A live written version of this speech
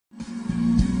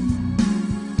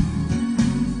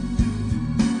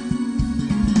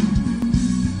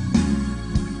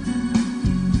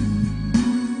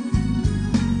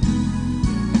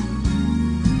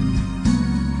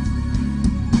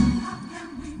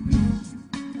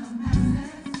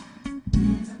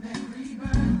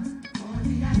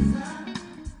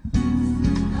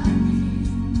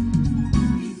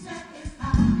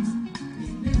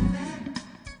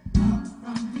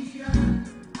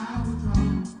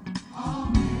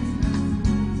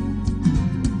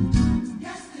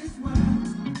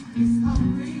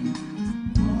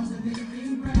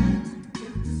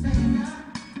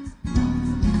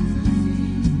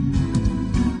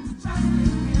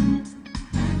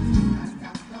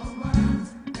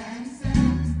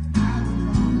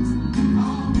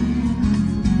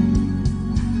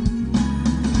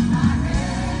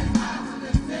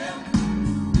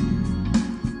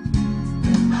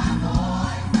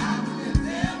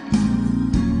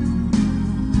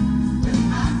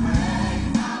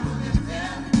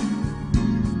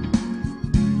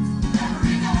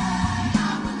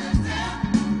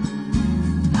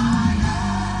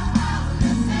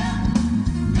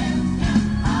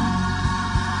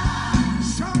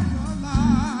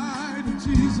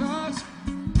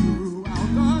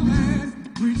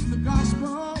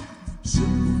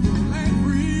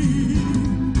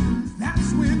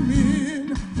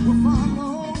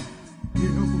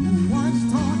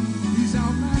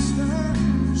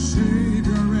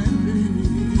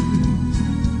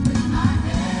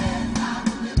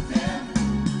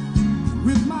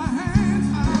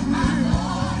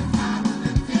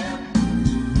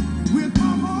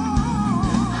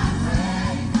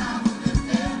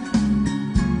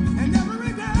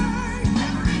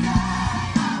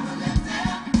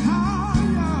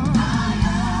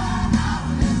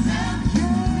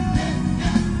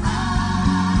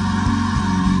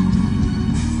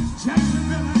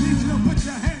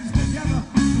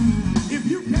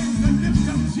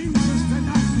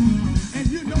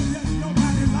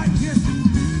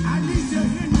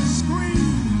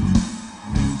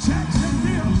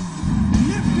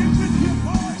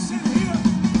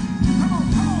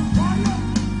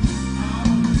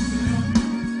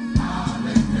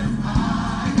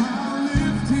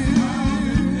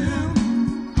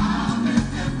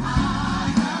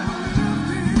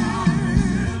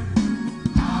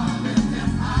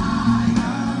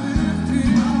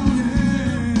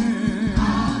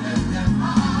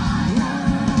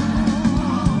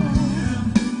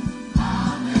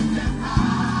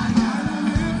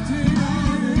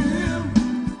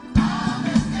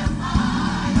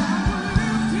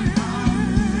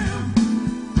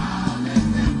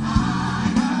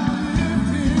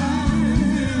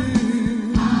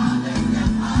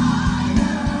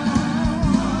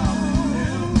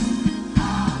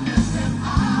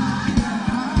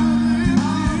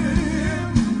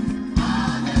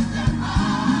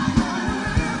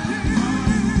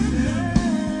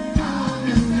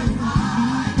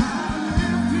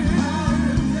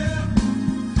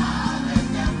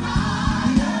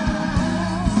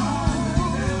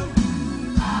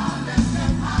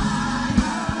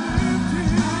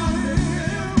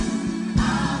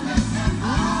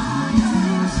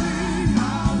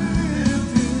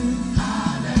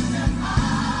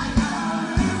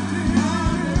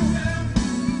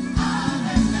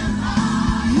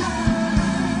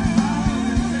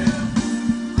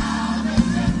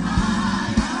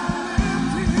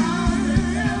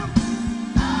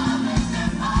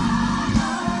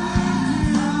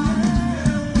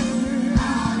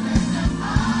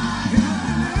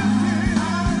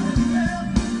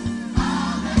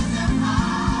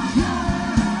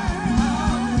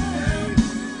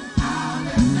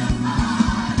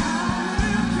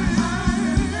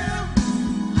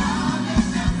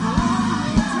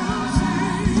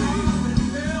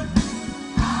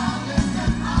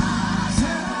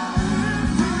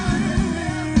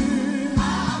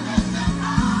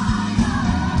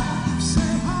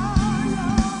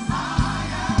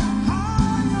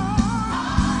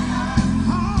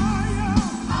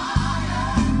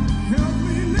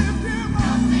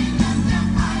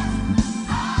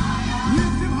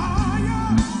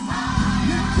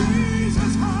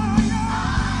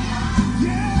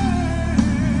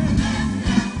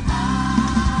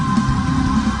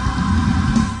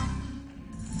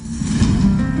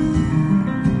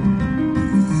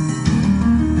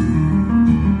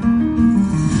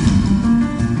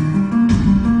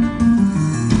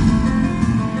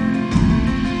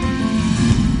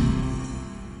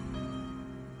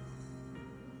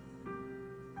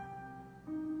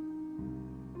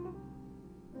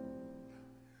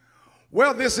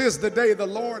Well, this is the day the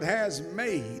Lord has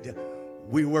made.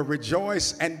 We will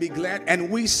rejoice and be glad.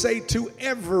 And we say to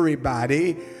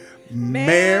everybody,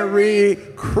 Merry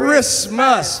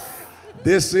Christmas.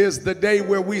 This is the day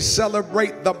where we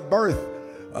celebrate the birth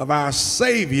of our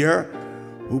Savior,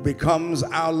 who becomes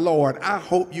our Lord. I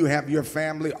hope you have your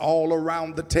family all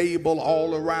around the table,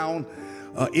 all around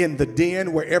in the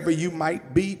den, wherever you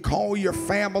might be. Call your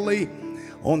family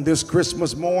on this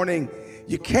Christmas morning.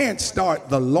 You can't start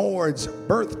the Lord's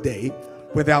birthday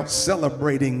without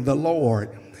celebrating the Lord.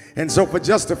 And so for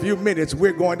just a few minutes,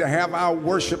 we're going to have our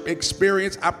worship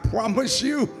experience. I promise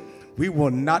you, we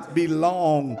will not be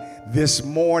long this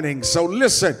morning. So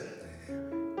listen,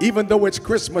 even though it's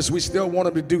Christmas, we still want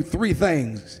them to do three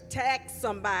things. Text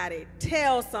somebody,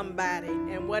 tell somebody,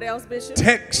 and what else, Bishop?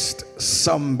 Text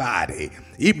somebody.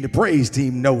 Even the praise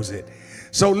team knows it.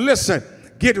 So listen,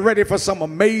 get ready for some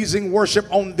amazing worship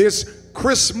on this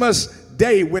Christmas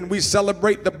day when we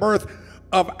celebrate the birth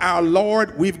of our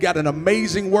Lord. We've got an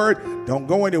amazing word. Don't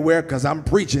go anywhere because I'm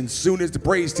preaching soon as the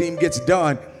praise team gets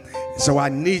done. So I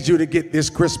need you to get this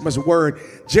Christmas word.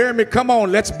 Jeremy, come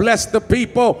on, let's bless the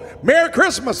people. Merry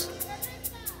Christmas.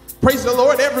 Praise the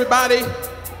Lord, everybody.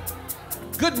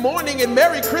 Good morning and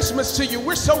Merry Christmas to you.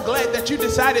 We're so glad that you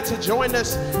decided to join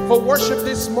us for worship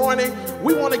this morning.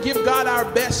 We want to give God our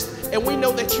best, and we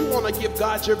know that you want to give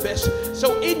God your best.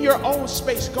 So in your own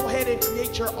space, go ahead and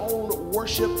create your own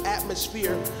worship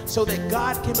atmosphere so that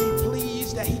God can be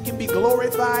pleased, that he can be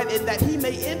glorified, and that he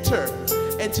may enter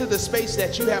into the space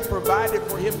that you have provided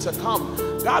for him to come.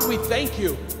 God, we thank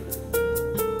you.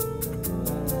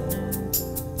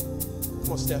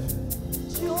 Come on, Steph.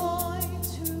 Joy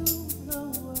to the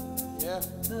world, Yeah.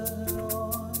 the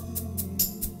Lord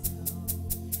is come.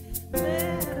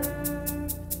 Let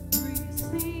earth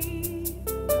receive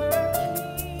her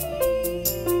King.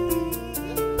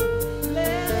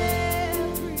 Let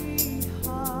every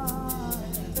heart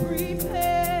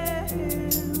prepare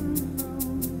him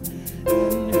room.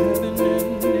 And heaven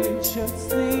and nature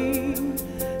sing,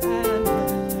 and heaven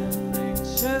and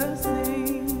nature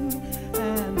sing,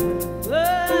 and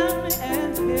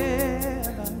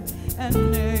heaven and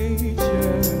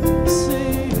nature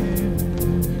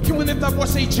sing. Can we lift up and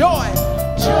say joy?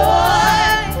 Joy,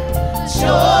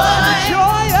 joy,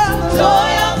 Joy of the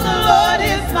joy of the Lord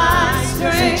is my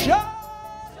strength. Joy.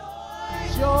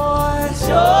 Joy.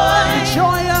 Joy,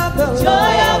 Joy of the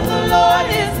joy of the Lord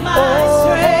is my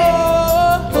strength.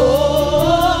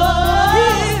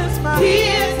 He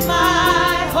is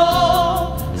my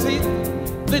hope. See,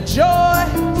 the joy.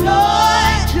 Joy,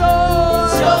 Joy.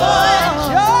 joy,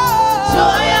 Joy.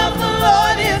 joy of the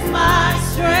Lord is my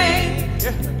strength.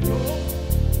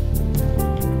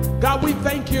 God, we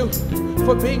thank you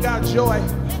for being our joy.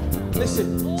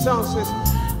 Listen, song says,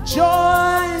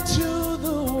 joy to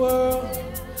the world,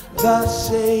 the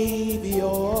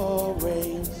Savior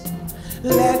reigns.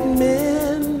 Let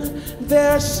men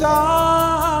their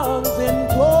songs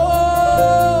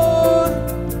employ,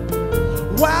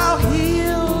 while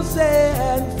hills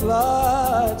and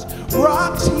floods,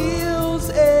 rocks, hills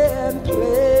and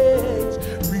plains,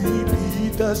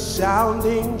 repeat the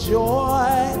sounding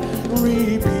joy,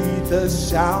 repeat the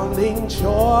sounding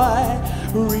joy,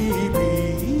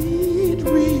 repeat,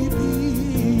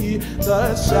 repeat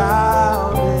the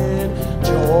sounding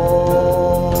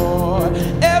joy.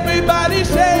 Everybody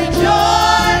say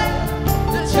joy,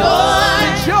 The joy,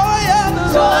 the joy of the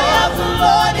joy Lord. of the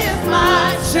Lord is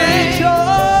my Say strength.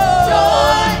 joy,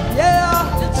 Joy, yeah,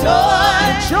 the joy,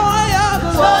 the joy of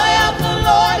the Lord. joy of the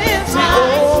Lord is my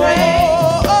strength.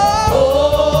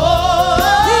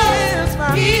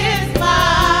 He is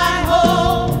my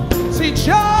hope. See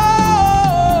joy,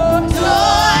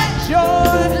 Joy,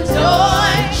 joy, the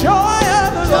joy, joy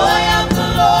of the Lord. joy of the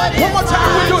Lord is One more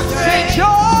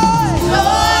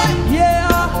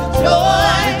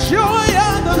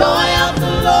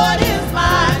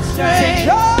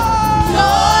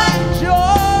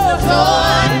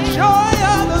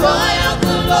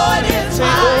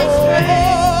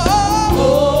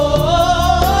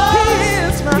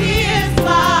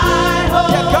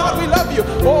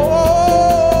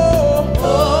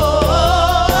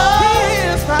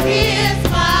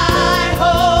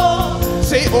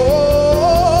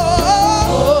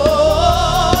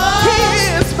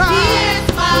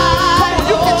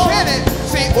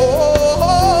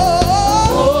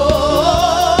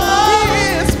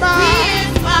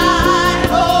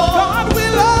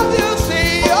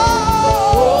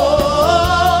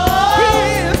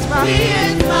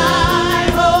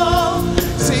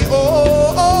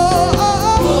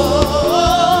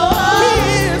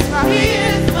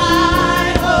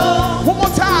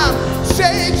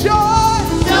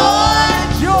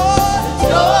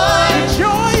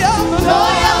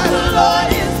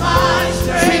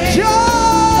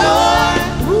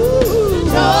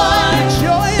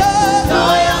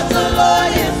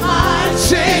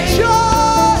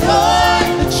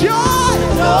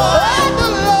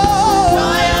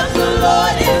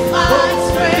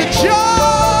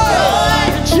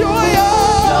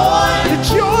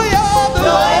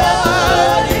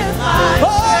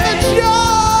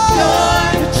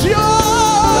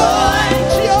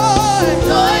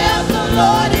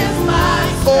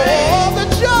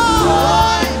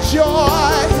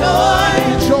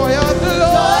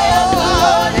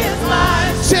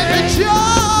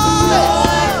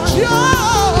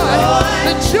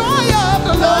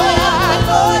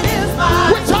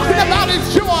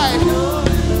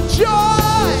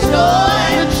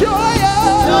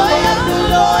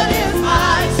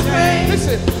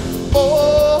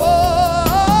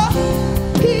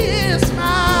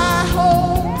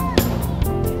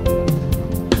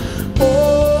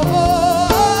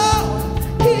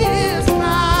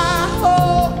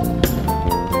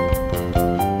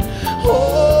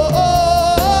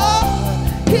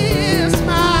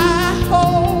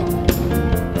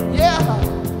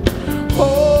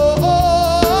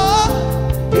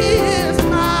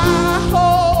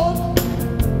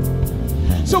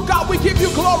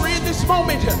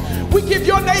moment. We give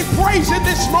your name praise in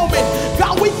this moment.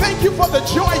 God, we thank you for the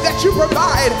joy that you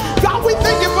provide. God, we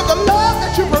thank you for the love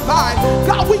that you provide.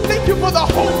 God, we thank you for the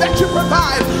hope that you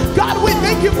provide. God, we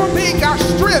thank you for being our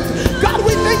strength. God,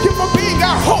 we thank you for being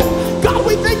our hope. God,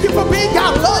 we thank you for being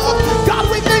our love.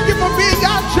 God, we thank you for being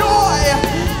our joy.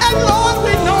 And Lord,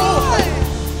 we know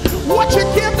what you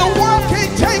give, the world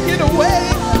can't take it away.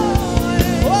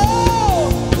 Oh,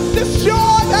 this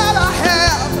joy that I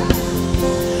have,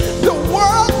 the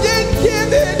world didn't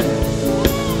give it,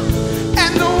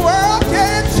 and the world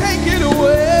can't take it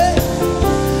away.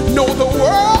 No, the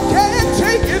world can't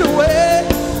take it away.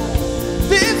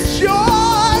 This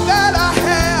joy that I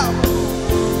have,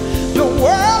 the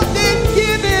world didn't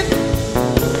give it,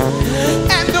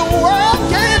 and the world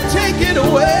can't take it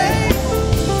away.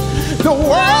 The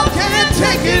world can't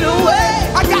take it away.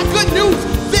 I got good news.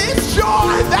 This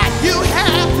joy that you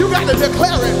have, you got to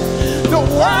declare it. The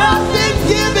world didn't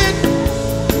give it,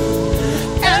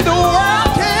 and the world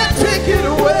can't take it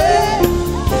away.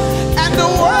 And the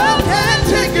world can't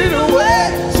take it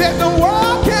away. Said the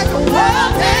world can't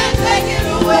take it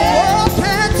away. The world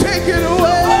can't take it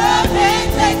away.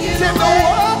 Said the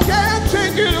world can't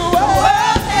take it away.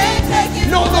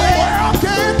 No, the world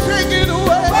can't take it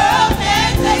away.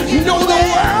 No, the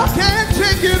world can't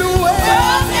take it away.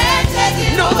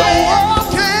 No, the world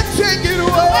can't take it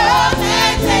away.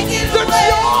 The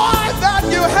joy that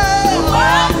you have,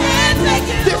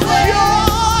 this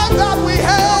joy that we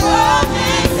have.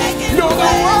 No, the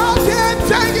world can't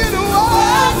take it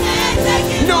away.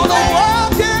 No, the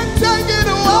world can't take it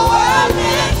away.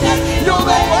 No, the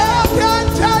world can't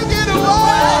take it away.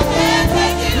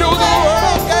 No, the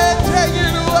world can't take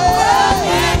it away.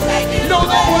 No,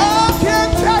 the world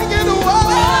can't take it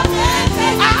away.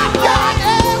 I've got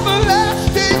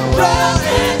everlasting joy.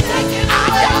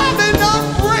 I've got an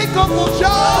unbreakable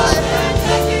joy.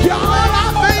 God, I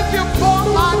thank you for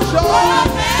my joy.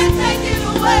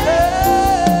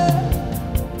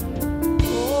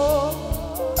 Oh,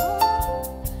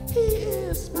 he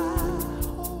is my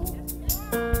hope.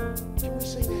 Can we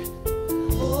sing that?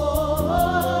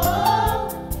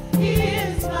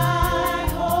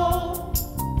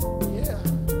 Yeah.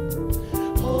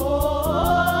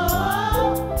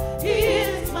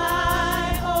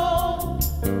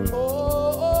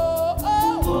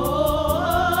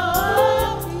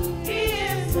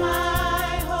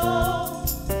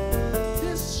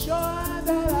 This joy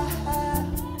that I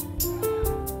have,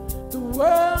 the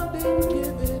world didn't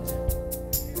give it,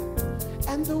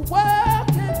 and the world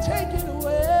can't take it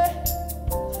away.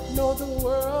 No, the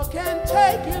world can't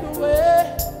take it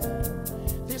away.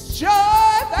 This joy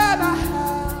that I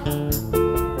have,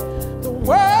 the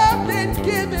world didn't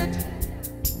give it.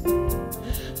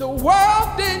 The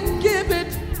world didn't give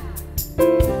it.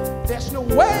 There's no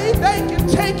way they can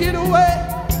take it away.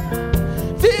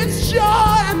 This joy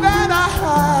that I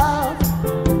have,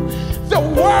 the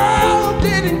world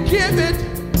didn't give it.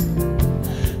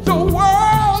 The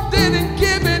world didn't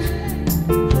give it.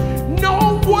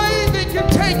 No way they can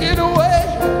take it away.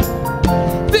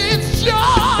 This joy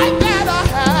that I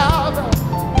have,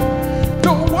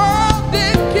 the world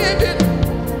didn't give it.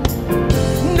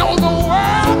 No, the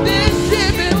world didn't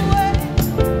give it.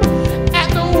 And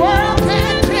the world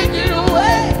can't take it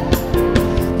away.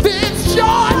 This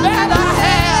joy that I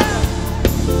have,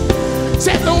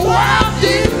 said the world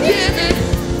didn't give it,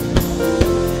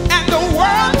 and the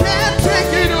world can't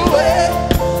take it away.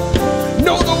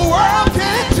 No, the world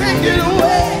can't take it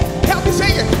away. Help me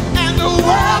sing it. And the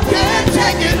world can't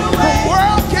take it. The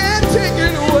world can't take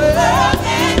it away.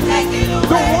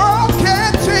 The world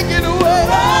can't take it away.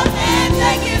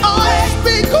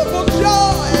 Unspeakable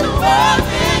joy.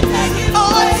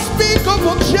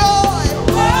 Unspeakable joy.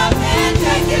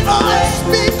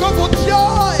 Unspeakable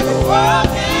joy.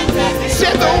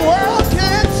 Said the world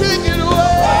can't take it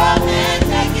away.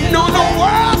 No, the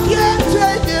world can't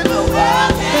take it. No,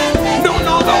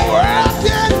 the world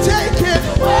can't take it.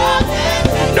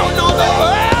 No, the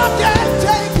world can't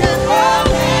take it.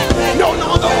 No,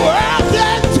 the world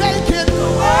can't take it.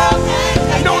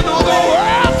 No, the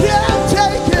world can't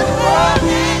take it.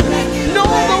 No,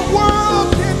 the world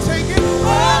can't take it.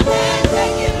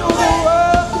 No, the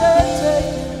world can't take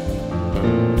it.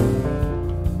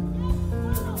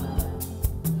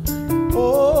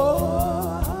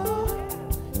 Oh,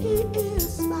 he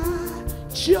is my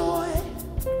joy.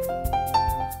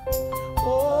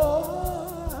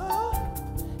 Oh,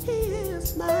 he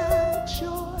is my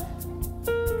joy.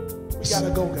 We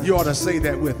gotta go, guys. You ought to say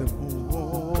that with him.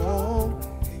 Oh,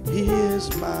 he is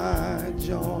my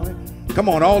joy. Come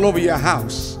on, all over your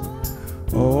house.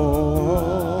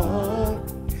 Oh,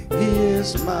 he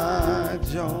is my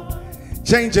joy.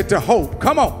 Change it to hope.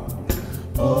 Come on.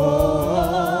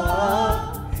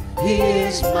 Oh, he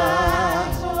is my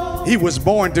hope. He was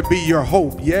born to be your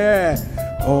hope. Yeah.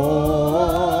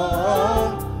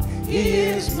 Oh, he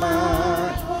is my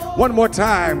hope. One more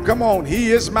time. Come on.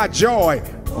 He is my joy.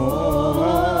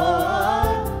 Oh,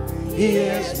 he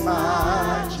is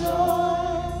my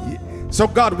joy. So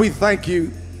God, we thank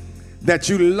you that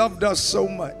you loved us so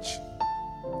much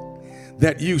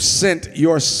that you sent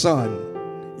your son.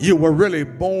 You were really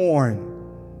born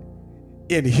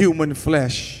in human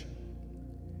flesh,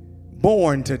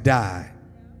 born to die,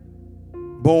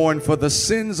 born for the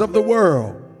sins of the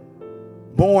world,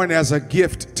 born as a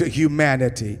gift to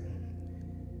humanity.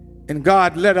 And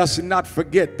God, let us not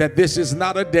forget that this is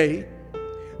not a day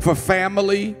for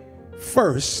family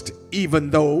first,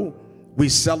 even though we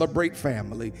celebrate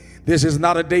family. This is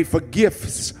not a day for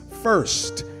gifts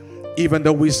first, even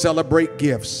though we celebrate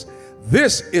gifts.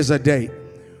 This is a day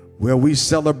where we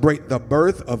celebrate the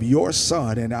birth of your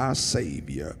Son and our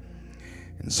Savior.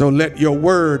 And so let your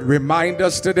word remind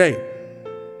us today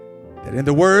that in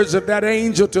the words of that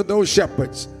angel to those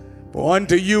shepherds, for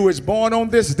unto you is born on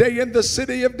this day in the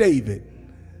city of David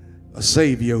a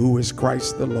Savior who is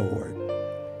Christ the Lord.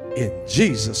 In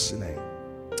Jesus' name,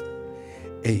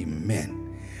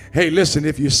 amen. Hey, listen,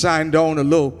 if you signed on a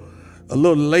little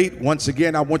late, once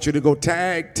again, I want you to go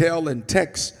tag, tell, and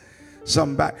text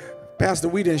somebody. Pastor,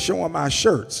 we didn't show them our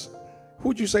shirts.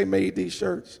 Who'd you say made these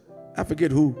shirts? I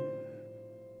forget who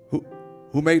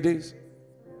made these.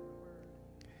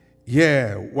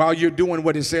 Yeah, while you're doing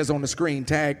what it says on the screen,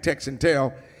 tag, text, and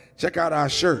tell, check out our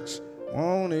shirts.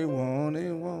 Want it, want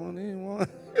it, want it,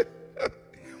 want it.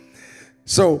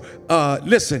 So,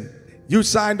 listen, you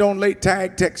signed on late,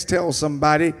 tag, text, tell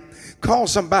somebody. Call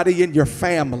somebody in your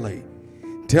family.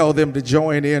 Tell them to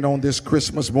join in on this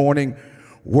Christmas morning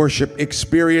worship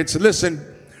experience. Listen,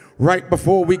 right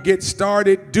before we get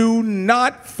started, do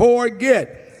not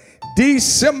forget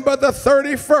December the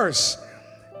 31st,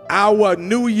 our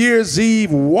New Year's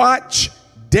Eve watch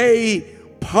day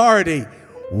party,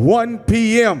 1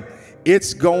 p.m.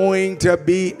 It's going to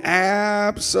be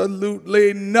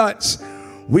absolutely nuts.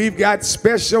 We've got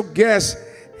special guest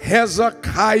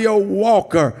Hezekiah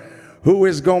Walker, who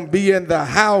is going to be in the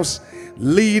house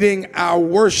leading our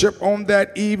worship on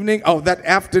that evening, that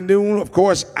afternoon. Of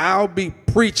course, I'll be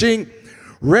preaching.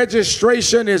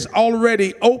 Registration is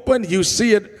already open. You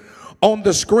see it on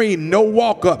the screen. No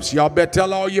walk-ups. Y'all better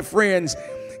tell all your friends,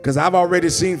 because I've already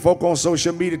seen folk on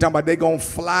social media talking about they're going to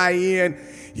fly in.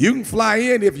 You can fly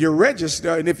in if you're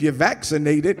registered and if you're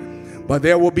vaccinated, but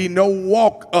there will be no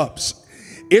walk-ups.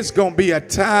 It's going to be a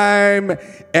time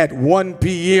at 1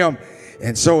 p.m.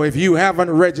 And so if you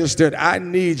haven't registered, I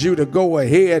need you to go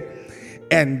ahead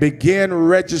and begin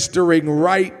registering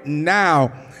right now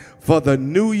for the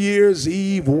New Year's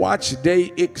Eve Watch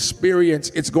Day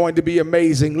experience. It's going to be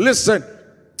amazing. Listen,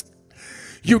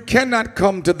 you cannot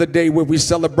come to the day where we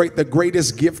celebrate the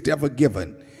greatest gift ever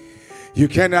given. You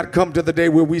cannot come to the day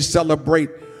where we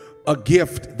celebrate a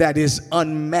gift that is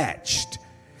unmatched.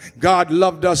 God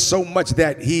loved us so much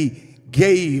that he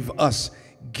gave us,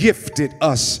 gifted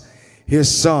us his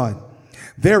son.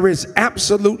 There is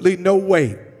absolutely no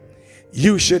way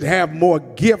you should have more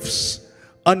gifts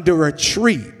under a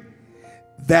tree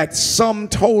that sum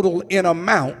total in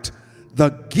amount the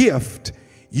gift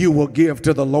you will give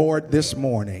to the Lord this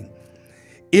morning.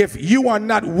 If you are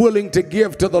not willing to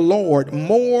give to the Lord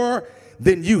more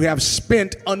than you have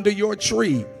spent under your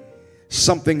tree,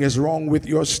 something is wrong with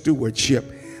your stewardship.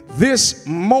 This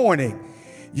morning,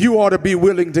 you ought to be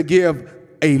willing to give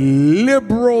a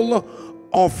liberal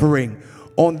offering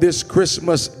on this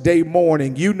Christmas Day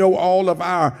morning. You know all of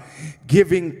our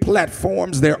giving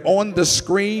platforms. They're on the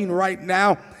screen right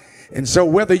now. And so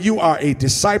whether you are a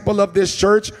disciple of this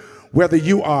church, whether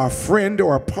you are a friend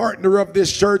or a partner of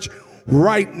this church,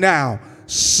 right now,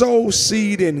 sow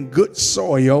seed in good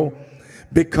soil,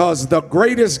 because the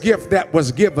greatest gift that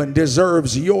was given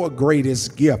deserves your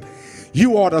greatest gift.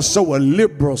 You ought to sow a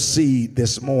liberal seed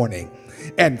this morning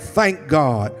and thank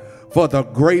God for the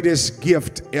greatest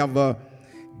gift ever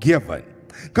given.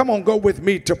 Come on, go with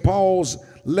me to Paul's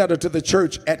letter to the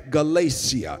church at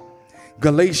Galatia.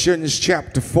 Galatians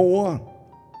chapter 4.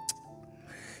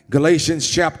 Galatians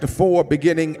chapter 4,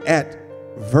 beginning at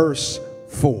verse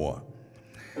 4.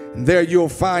 And there you'll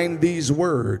find these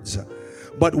words.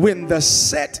 But when the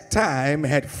set time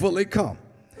had fully come,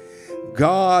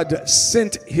 God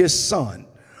sent his son,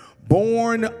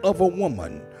 born of a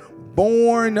woman,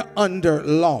 born under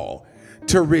law,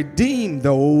 to redeem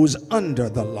those under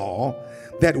the law,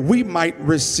 that we might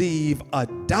receive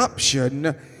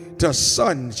adoption to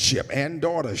sonship and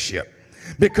daughtership.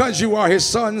 Because you are his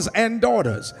sons and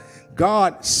daughters,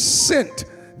 God sent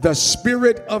the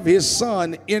Spirit of his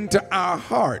Son into our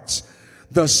hearts,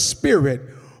 the Spirit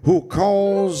who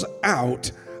calls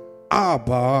out,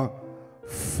 Abba,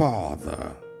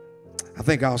 Father. I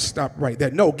think I'll stop right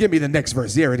there. No, give me the next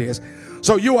verse. There it is.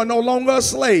 So you are no longer a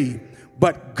slave,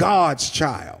 but God's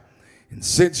child. And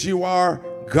since you are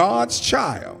God's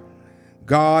child,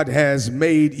 God has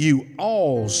made you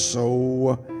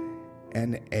also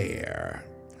an heir.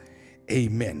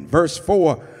 Amen. Verse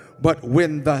 4, but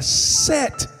when the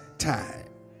set time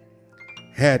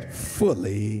had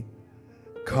fully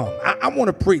come. I want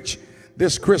to preach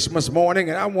this Christmas morning,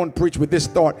 and I want to preach with this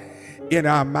thought in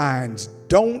our minds.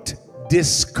 Don't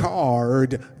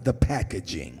discard the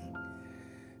packaging.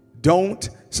 Don't,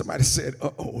 somebody said,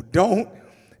 don't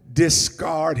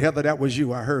discard. Heather, that was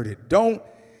you, I heard it. Don't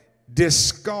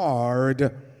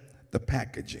discard the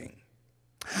packaging.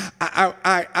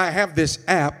 I have this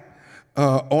app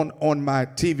on my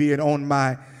TV and on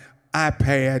my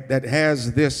iPad that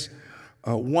has this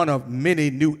one of many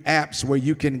new apps where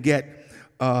you can get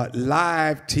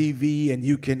live TV and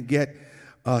you can get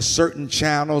certain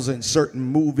channels and certain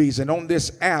movies. And on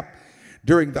this app,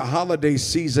 during the holiday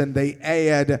season, they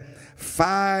add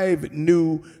 5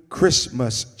 new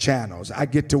Christmas channels. I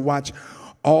get to watch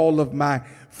all of my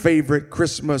favorite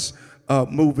Christmas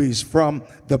movies, from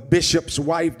The Bishop's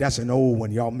Wife, that's an old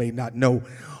one, y'all may not know,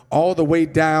 all the way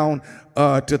down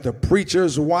to The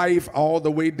Preacher's Wife, all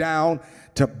the way down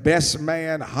to Best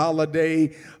Man,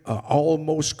 Holiday,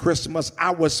 Almost Christmas.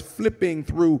 I was flipping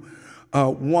through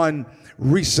one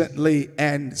recently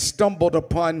and stumbled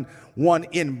upon one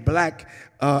in black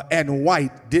and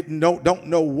white. Don't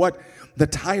know what the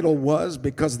title was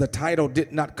because the title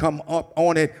did not come up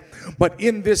on it. But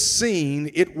in this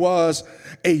scene, it was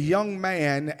a young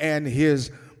man and his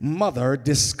mother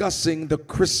discussing the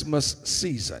Christmas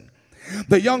season.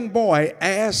 The young boy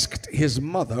asked his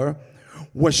mother,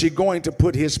 was she going to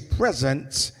put his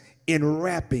presents in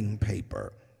wrapping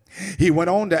paper? He went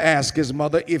on to ask his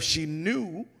mother if she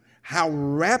knew how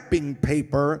wrapping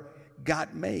paper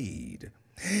got made.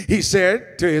 He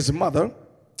said to his mother,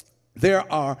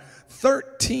 there are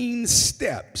 13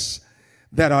 steps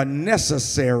that are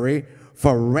necessary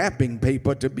for wrapping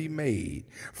paper to be made.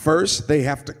 First, they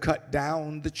have to cut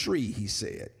down the tree, he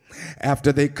said.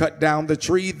 After they cut down the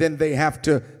tree, then they have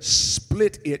to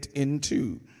split it in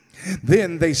two.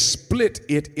 Then they split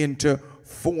it into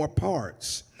 4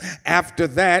 parts. After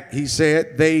that, he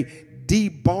said, they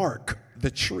debark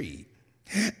the tree.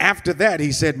 After that,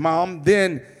 he said, Mom,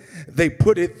 then they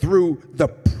put it through the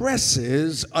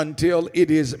presses until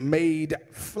it is made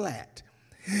flat.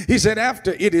 He said,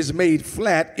 after it is made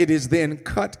flat, it is then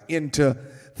cut into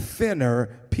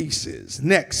thinner pieces.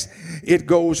 Next, it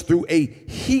goes through a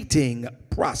heating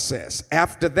process.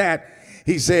 After that,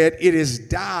 he said, it is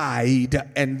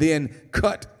dyed and then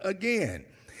cut again.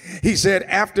 He said,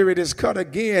 after it is cut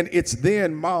again, it's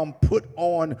then, Mom, put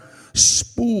on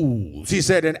spools. He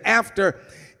said, and after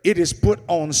it is put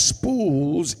on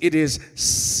spools, it is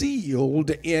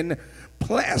sealed in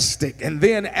plastic. And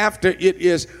then after it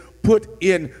is put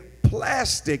in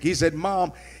plastic, he said,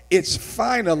 Mom, it's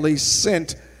finally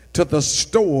sent to the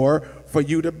store for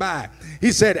you to buy.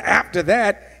 He said, after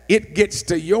that, it gets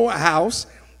to your house,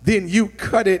 then you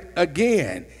cut it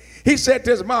again. He said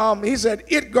to his mom, he said,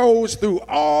 it goes through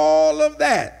all of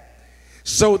that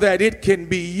so that it can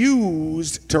be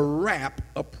used to wrap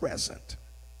a present.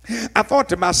 I thought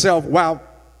to myself while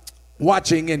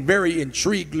watching and very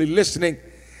intriguedly listening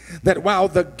that while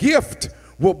the gift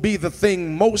will be the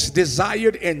thing most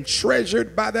desired and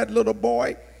treasured by that little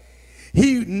boy,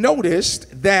 he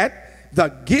noticed that the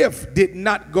gift did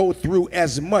not go through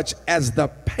as much as the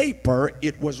paper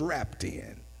it was wrapped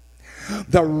in.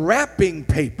 The wrapping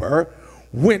paper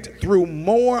went through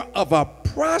more of a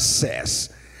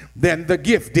process than the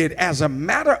gift did. As a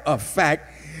matter of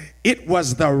fact, it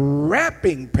was the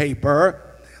wrapping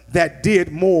paper that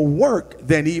did more work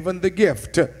than even the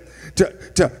gift.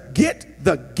 To get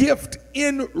the gift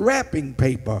in wrapping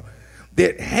paper,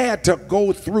 that had to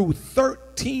go through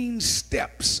 13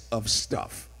 steps of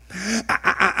stuff.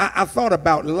 I thought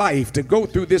about life, to go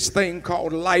through this thing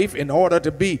called life in order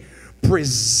to be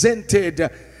presented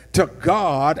to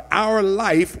God. Our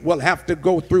life will have to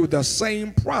go through the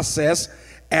same process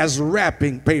as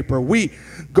wrapping paper. We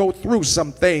go through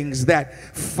some things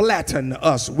that flatten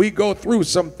us. We go through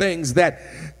some things that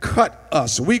cut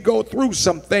us. We go through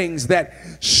some things that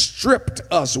stripped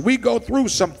us. We go through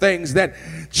some things that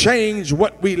change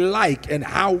what we like and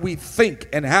how we think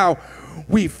and how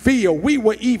we feel. We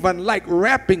were even like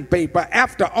wrapping paper.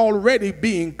 After already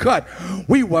being cut,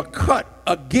 we were cut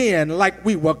again like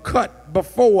we were cut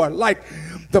before. Like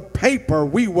the paper,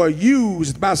 we were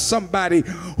used by somebody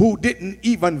who didn't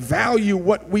even value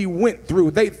what we went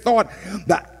through. They thought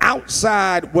the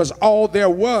outside was all there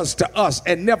was to us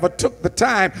and never took the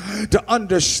time to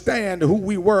understand who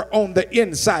we were on the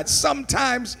inside.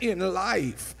 Sometimes in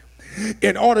life,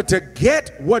 in order to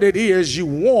get what it is you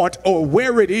want or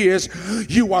where it is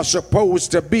you are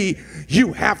supposed to be,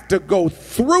 you have to go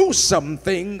through some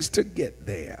things to get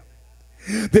there.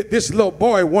 This little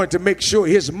boy wanted to make sure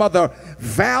his mother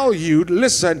valued,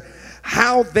 listen,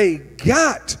 how they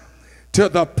got to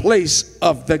the place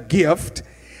of the gift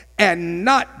and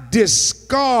not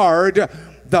discard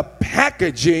the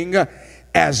packaging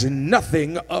as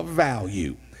nothing of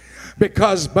value.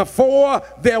 Because before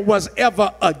there was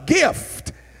ever a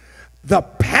gift, the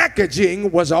packaging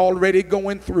was already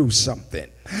going through something.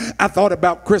 I thought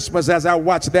about Christmas as I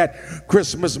watched that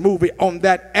Christmas movie on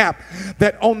that app,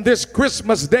 that on this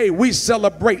Christmas day we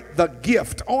celebrate the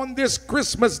gift. On this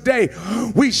Christmas day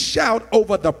we shout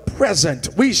over the present.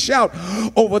 We shout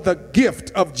over the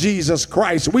gift of Jesus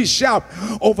Christ. We shout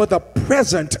over the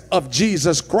present of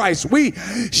Jesus Christ. We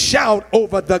shout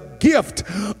over the gift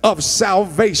of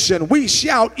salvation. We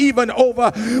shout even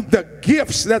over the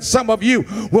gifts that some of you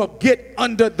will get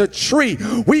under the tree.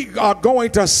 We are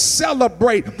going to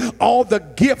celebrate all the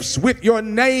gifts with your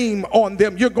name on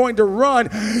them. You're going to run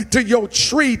to your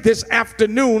tree this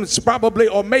afternoon, probably,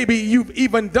 or maybe you've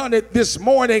even done it this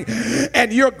morning,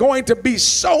 and you're going to be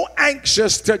so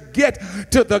anxious to get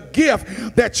to the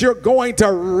gift that you're going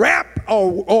to wrap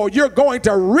or you're going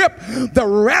to rip the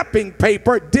wrapping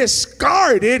paper,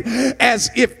 discard it as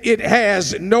if it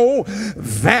has no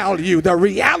value. The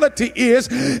reality is,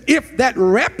 if that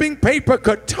wrapping paper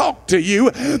could talk to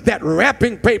you, that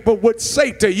wrapping paper would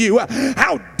say to you,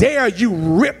 how dare you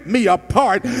rip me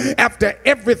apart after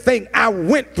everything I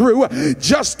went through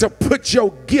just to put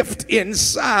your gift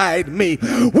inside me.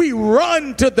 We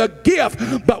run to the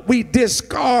gift, but we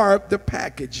discard the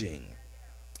packaging.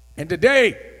 And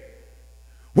today,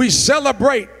 we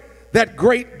celebrate that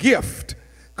great gift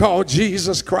called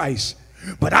Jesus Christ.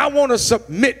 But I want to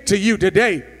submit to you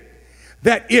today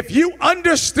that if you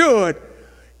understood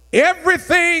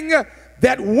everything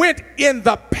that went in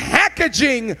the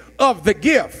packaging of the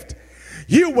gift,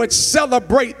 you would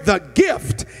celebrate the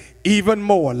gift even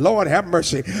more. Lord have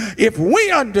mercy. If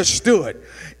we understood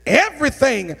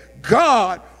everything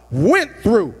God went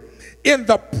through in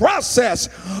the process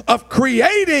of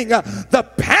creating the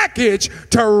package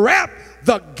to wrap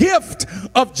the gift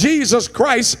of Jesus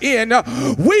Christ in,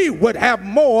 we would have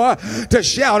more to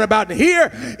shout about.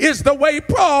 Here is the way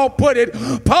Paul put it.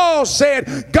 Paul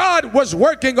said God was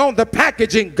working on the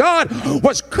packaging. God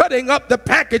was cutting up the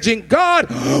packaging. God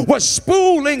was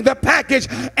spooling the package,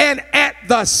 and at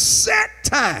the set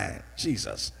time,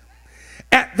 Jesus,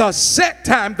 at the set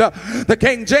time, the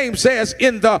King James says,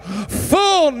 in the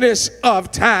fullness of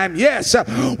time. Yes,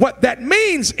 what that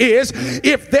means is,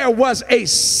 if there was a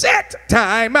set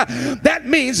time, that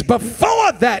means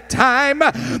before that time,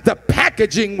 the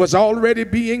packaging was already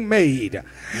being made.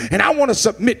 And I want to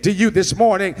submit to you this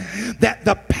morning that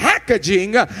the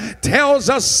packaging tells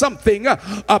us something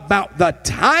about the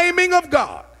timing of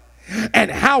God and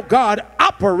how God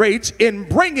operates in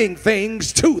bringing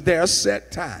things to their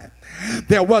set time.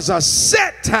 There was a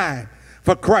set time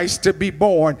for Christ to be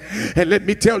born. And let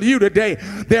me tell you today,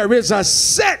 there is a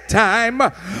set time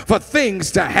for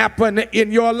things to happen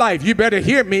in your life. You better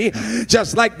hear me.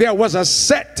 Just like there was a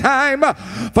set time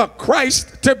for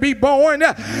Christ to be born,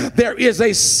 there is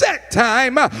a set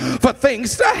time for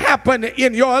things to happen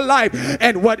in your life.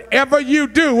 And whatever you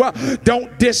do,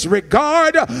 don't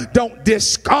disregard, don't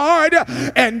discard,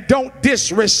 and don't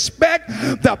disrespect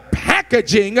the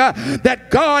packaging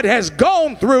that God has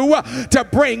gone through to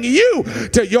bring you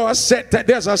to your set time.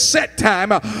 There's a set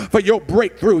time for your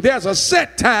breakthrough. There's a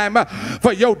set time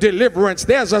for your deliverance.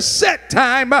 There's a set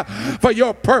time for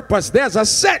your purpose. There's a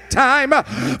set time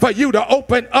for you to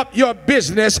open up your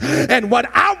business. And what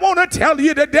I want to tell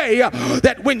you today,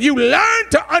 that when you learn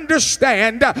to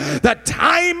understand the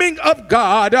timing of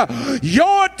God,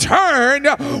 your turn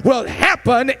will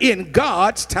happen in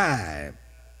God's time.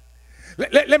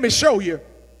 Let me show you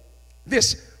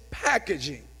this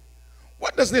packaging.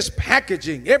 What does this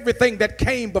packaging, everything that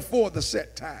came before the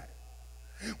set time,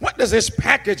 What does this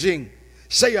packaging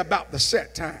say about the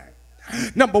set time?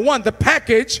 Number one, the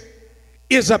package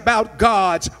is about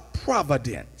God's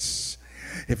providence.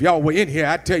 If y'all were in here,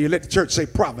 I'd tell you, let the church say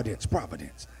providence,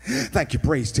 providence. Thank you,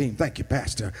 praise team. Thank you,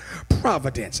 pastor.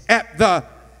 Providence at the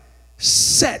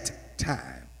set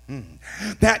time.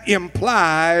 That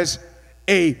implies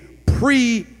a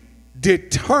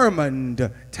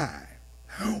predetermined time.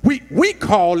 We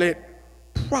call it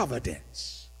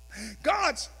providence.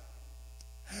 God's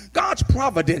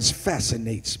providence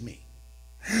fascinates me.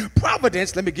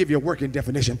 Providence, let me give you a working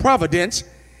definition. Providence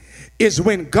is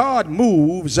when God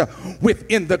moves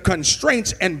within the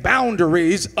constraints and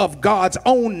boundaries of God's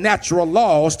own natural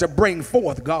laws to bring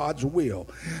forth God's will.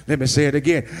 Let me say it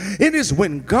again. It is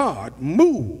when God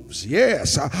moves,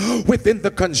 yes, within the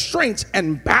constraints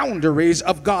and boundaries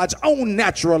of God's own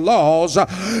natural laws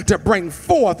to bring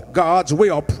forth God's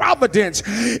will. Providence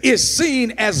is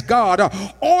seen as God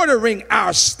ordering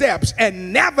our steps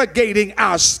and navigating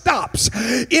our stops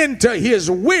into his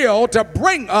will to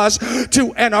bring us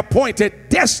to an appointed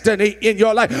destiny in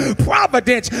your life.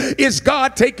 Providence is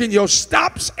God taking your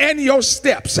stops and your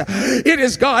steps. It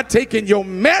is God taking your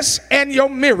mess and your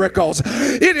miracles.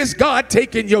 It is God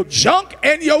taking your junk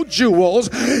and your jewels.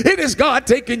 It is God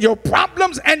taking your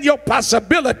problems and your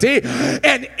possibility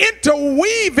and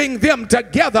interweaving them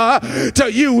together to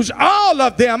use all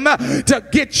of them to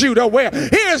get you to where.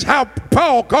 Here's how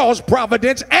Paul calls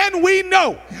providence, and we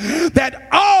know that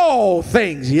all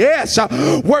things, yes,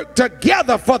 work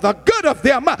together for the good of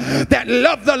them that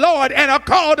love the Lord and are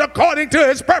called according to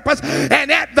his purpose.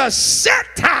 And at the set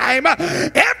time,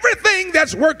 everything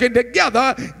that's working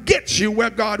together gets you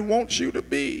where God wants you to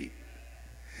be.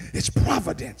 It's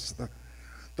providence.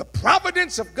 The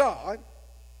providence of God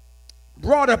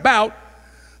brought about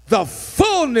the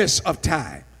fullness of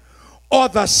time, or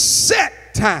the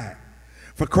set time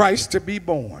for Christ to be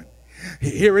born.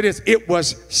 Here it is. It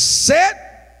was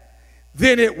set,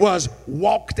 then it was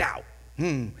walked out.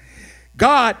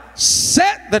 God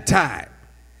set the time,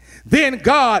 then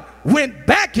God went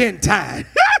back in time,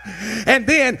 and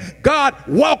then God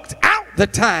walked out the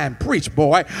time, preach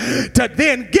boy, to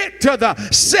then get to the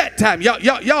set time.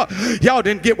 Y'all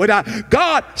didn't get what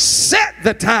God set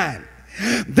the time,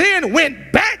 then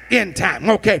went back in time.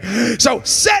 Okay, so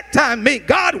set time means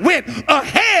God went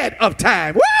ahead of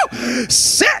time. Woo!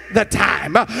 Set the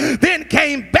time, then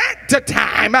came back to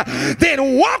time,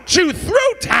 then walked you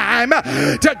through time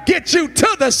to get you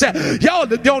to the set. Y'all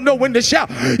don't know when to shout.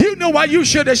 You know why you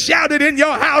should have shouted in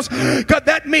your house? Because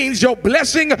that means your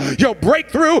blessing, your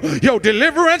breakthrough, your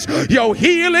deliverance, your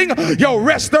healing, your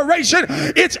restoration,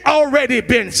 it's already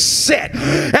been set.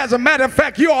 As a matter of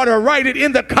fact, you ought to write it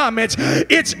in the comments.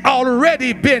 It's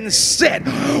already been set.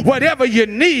 Whatever you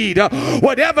need,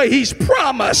 whatever he's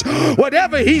promised,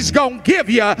 whatever he's going to give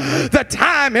you, the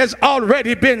time has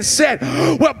already been set.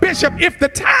 Well, Bishop, if the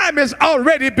time has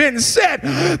already been set,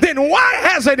 then why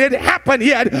hasn't it happened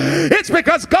yet? It's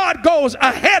because God goes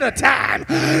ahead of time,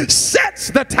 sets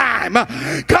the time,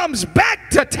 comes back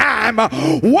to time,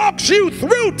 walks you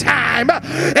through time,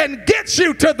 and gets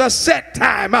you to the set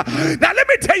time. Now, let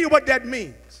me tell you what that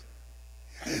means.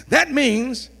 That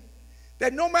means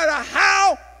that no matter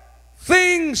how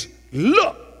things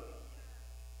look,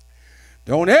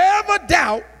 don't ever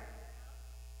doubt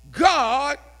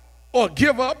God or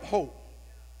give up hope.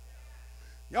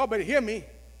 Y'all better hear me.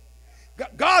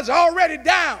 God's already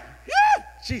down. Yeah.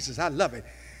 Jesus, I love it.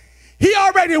 He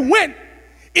already went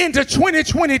into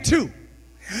 2022,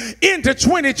 into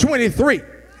 2023,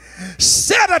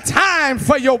 set a time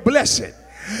for your blessing,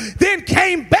 then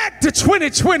came back to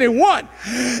 2021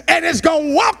 and is going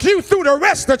to walk you through the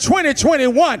rest of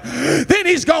 2021. Then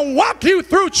he's going to walk you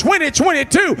through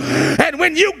 2022. And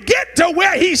when you get to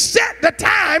where he set the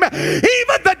time,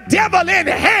 even the devil in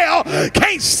hell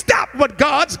can't stop what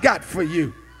God's got for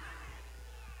you.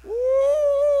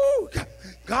 Ooh,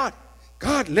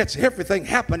 God lets everything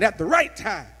happen at the right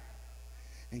time.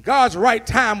 And God's right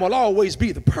time will always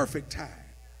be the perfect time.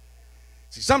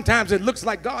 See, sometimes it looks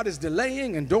like God is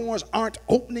delaying and doors aren't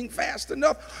opening fast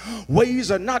enough. Ways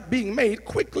are not being made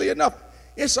quickly enough.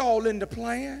 It's all in the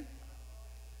plan.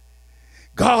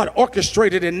 God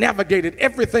orchestrated and navigated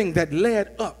everything that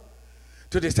led up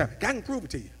to this time. I can prove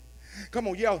it to you. Come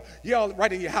on, yell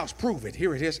right in your house. Prove it.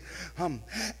 Here it is.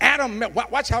 Adam,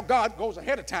 watch how God goes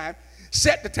ahead of time.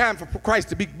 set the time for Christ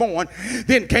to be born,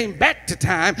 then came back to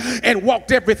time and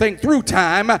walked everything through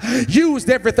time, used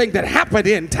everything that happened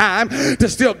in time to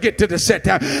still get to the set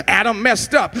time. Adam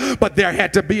messed up, but there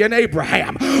had to be an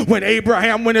Abraham. When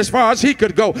Abraham went as far as he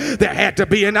could go, there had to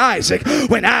be an Isaac.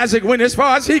 When Isaac went as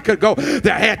far as he could go,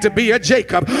 there had to be a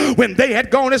Jacob. When they had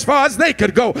gone as far as they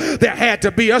could go, there had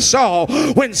to be a Saul.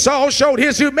 When Saul showed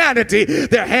his humanity,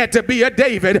 there had to be a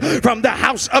David from the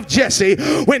house of Jesse.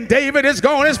 When David has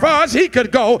gone as far as he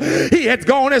could go, he had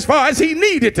gone as far as he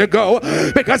needed to go,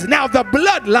 because now the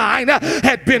bloodline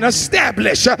had been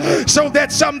established, so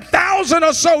that some 1,000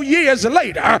 or so years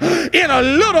later, in a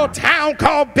little town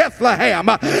called Bethlehem,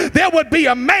 there would be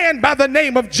a man by the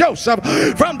name of Joseph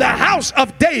from the house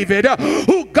of David,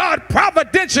 who God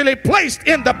providentially placed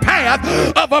in the path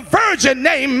of a virgin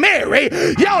named Mary.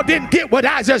 Y'all didn't get what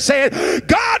I just said.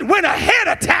 God went ahead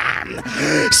of time,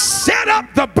 set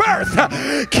up the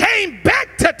birth, came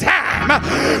back to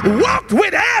time, walked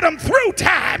with Adam through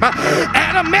time.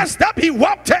 Adam messed up, he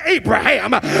walked to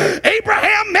Abraham.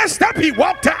 Abraham messed up, he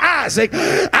walked to Isaac.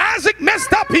 Isaac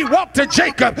messed up, he walked to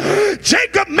Jacob.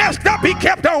 Jacob messed up, he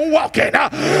kept on walking.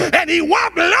 And he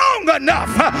walked long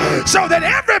enough so that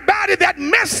everybody that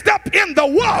messed up in the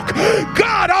walk,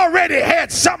 God already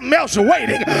had something else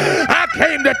waiting. I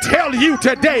came to tell you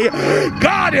today,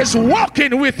 God is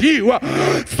walking with you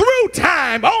through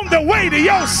time, on the way to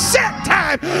your set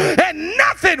time, and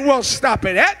nothing will stop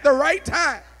it at the right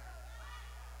time.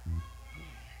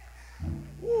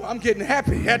 Ooh, I'm getting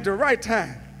happy at the right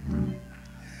time.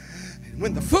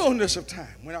 When the fullness of time,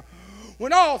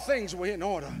 when all things were in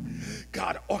order,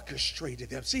 God orchestrated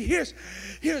them. See,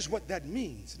 here's what that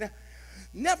means. Now,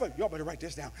 never, y'all better write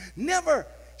this down, never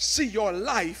see your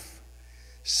life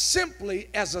simply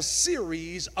as a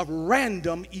series of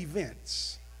random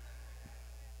events.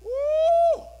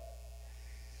 Woo!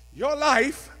 Your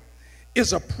life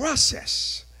is a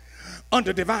process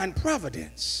under divine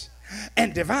providence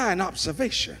and divine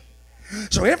observation.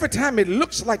 So every time it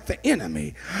looks like the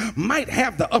enemy might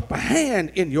have the upper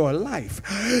hand in your life,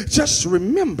 just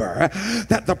remember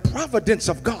that the providence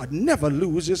of God never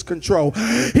loses control.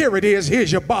 Here it is.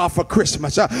 Here's your bar for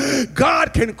Christmas.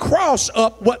 God can cross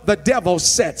up what the devil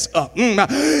sets up.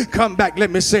 Come back.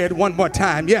 Let me say it one more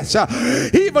time. Yes.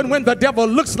 Even when the devil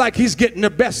looks like he's getting the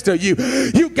best of you,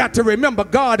 you got to remember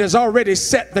God has already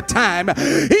set the time.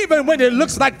 Even when it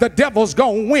looks like the devil's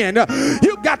going to win,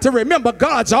 you got to remember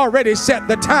God's already set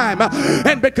the time.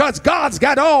 And because God's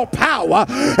got all power,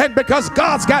 and because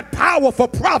God's got power for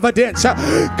providence,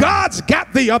 God's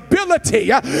got the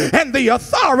ability and the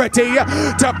authority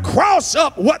to cross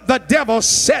up what the devil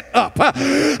set up.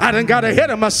 I done got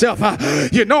ahead of myself.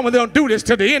 You normally don't do this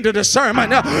to the end of the sermon,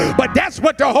 but that's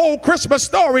what the whole Christmas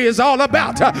story is all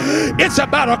about. It's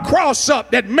about a cross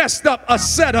up that messed up a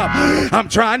setup. I'm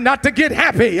trying not to get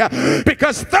happy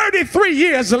because 33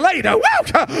 years later,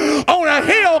 on a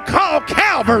hill called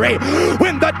Calvary,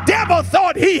 when the devil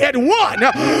thought he had won,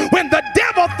 when the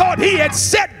devil thought he had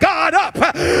set God up,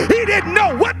 he didn't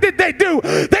know. What did they do?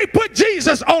 They put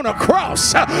Jesus on a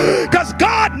cross, because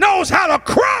God knows how to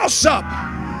cross up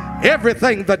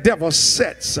everything the devil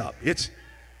sets up. It's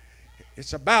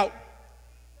about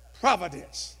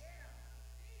providence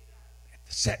at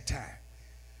the set time.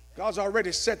 God's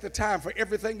already set the time for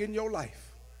everything in your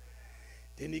life.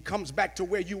 Then he comes back to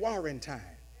where you are in time,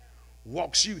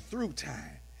 walks you through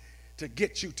time to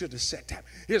get you to the set time.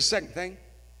 Here's the second thing.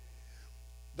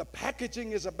 The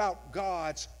packaging is about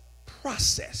God's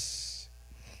process.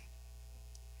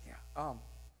 Yeah.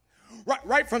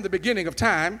 Right from the beginning of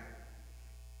time,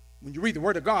 when you read the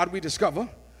Word of God, we discover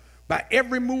by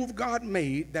every move God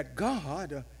made that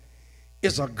God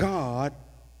is a God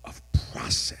of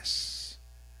process.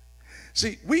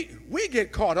 See, we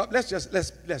get caught up.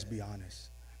 Let's be honest.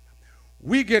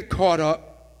 We get caught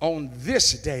up on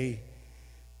this day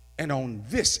and on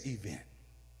this event.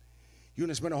 You're going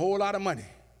to spend a whole lot of money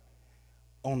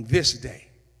on this day,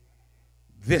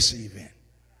 this event,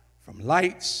 from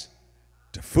lights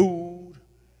to food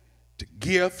to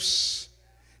gifts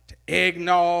to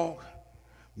eggnog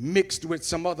mixed with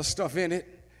some other stuff in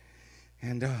it.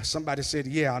 And somebody said,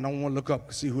 yeah, I don't want to look up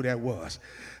to see who that was.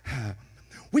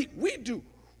 We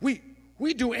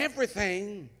do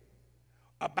everything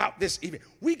about this event.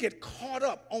 We get caught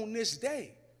up on this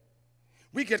day.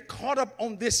 We get caught up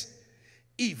on this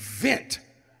event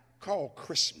called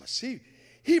Christmas.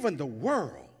 Even the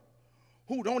world,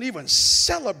 who don't even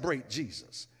celebrate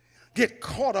Jesus, get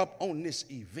caught up on this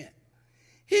event.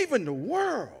 Even the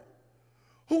world,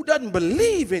 who doesn't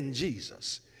believe in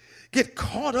Jesus, get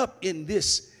caught up in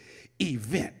this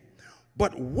event.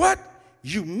 But what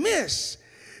you miss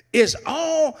is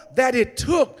all that it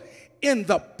took in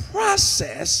the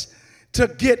process to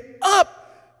get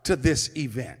up to this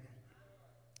event.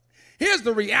 Here's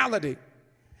the reality.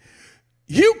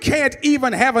 You can't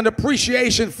even have an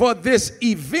appreciation for this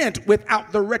event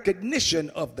without the recognition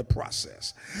of the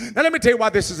process. Now, let me tell you why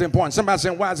this is important. Somebody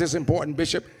saying, why is this important,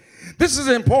 Bishop? This is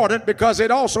important because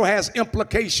it also has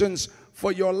implications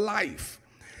for your life.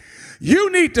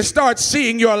 You need to start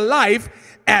seeing your life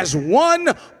as one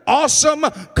awesome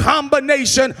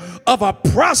combination of a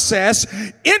process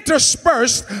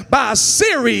interspersed by a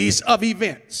series of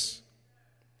events.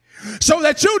 So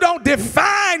that you don't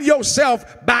define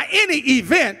yourself by any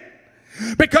event,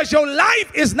 because your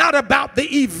life is not about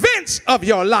the events of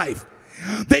your life.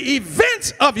 The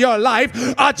events of your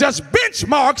life are just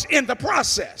benchmarks in the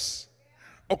process.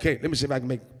 Okay, let me see if I can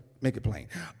make it plain.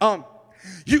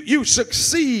 You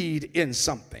succeed in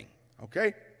something,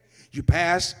 okay? You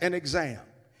pass an exam.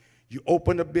 You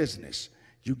open a business.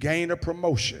 You gain a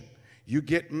promotion. You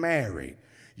get married.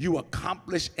 You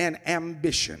accomplish an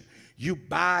ambition. You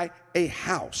buy a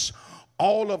house.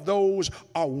 All of those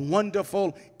are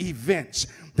wonderful events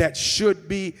that should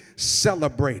be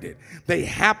celebrated. They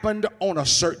happened on a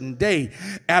certain day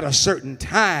at a certain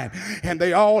time, and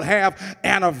they all have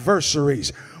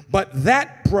anniversaries. But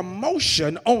that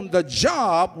promotion on the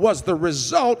job was the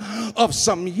result of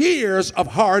some years of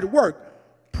hard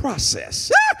work.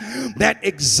 Process. That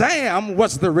exam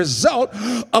was the result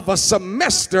of a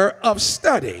semester of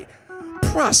study.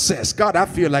 Process. God, I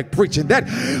feel like preaching.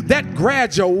 That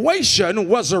graduation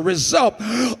was a result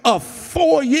of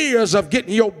 4 years of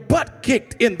getting your butt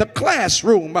kicked in the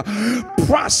classroom.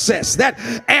 Process. That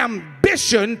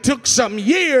ambition took some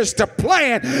years to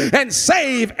plan and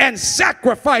save and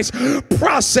sacrifice.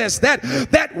 Process.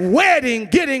 That wedding,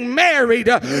 getting married,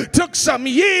 took some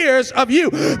years of you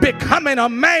becoming a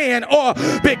man or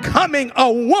becoming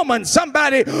a woman.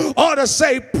 Somebody ought to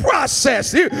say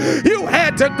process. You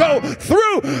had to go through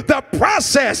the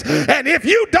process, and if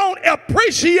you don't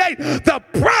appreciate the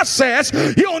process,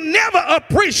 you'll never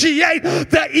appreciate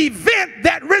the event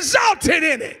that resulted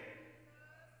in it.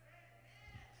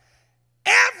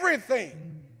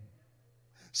 Everything,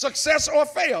 success or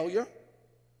failure,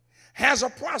 has a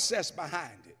process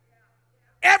behind it.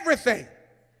 Everything,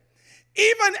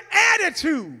 even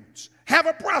attitudes, have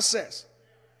a process.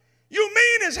 You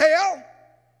mean as hell.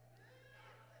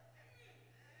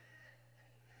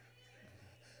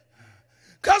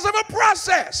 Because of a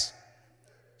process.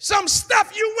 Some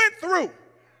stuff you went through.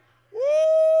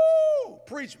 Woo!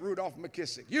 Preach, Rudolph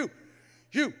McKissick. You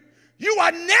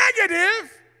are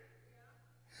negative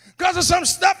because of some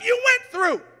stuff you went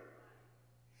through.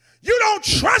 You don't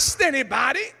trust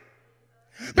anybody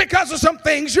because of some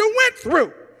things you went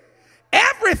through.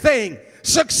 Everything,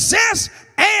 success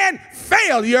and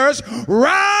failures,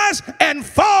 rise and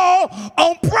fall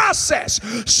on process.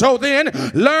 So then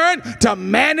learn to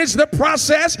manage the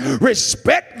process,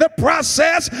 respect the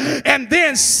process, and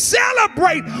then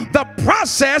celebrate the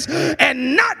process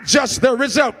and not just the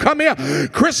result. Come here.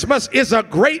 Christmas is a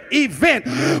great event,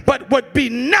 but would be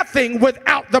nothing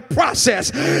without the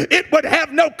process. It would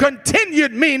have no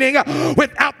continued meaning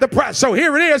without the process. So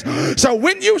here it is. So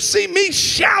when you see me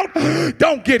shout,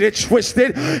 don't get it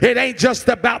twisted. It ain't just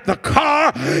about the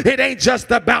car. It ain't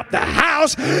just about the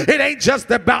house. It ain't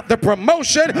just about the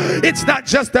promotion. It's not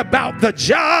just about the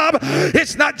job.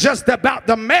 It's not just about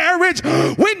the marriage.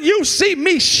 When you see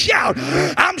me shout,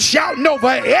 I'm shouting over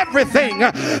everything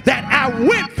that I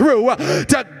went through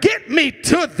to get me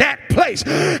to that place.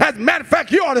 As a matter of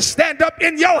fact, you ought to stand up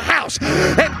in your house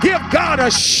and give God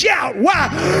a shout.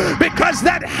 Why? Because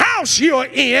that house you're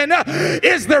in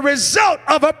is the result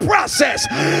of a process.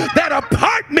 That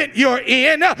apartment you're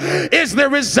in is the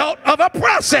result of a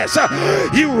process.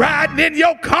 You riding in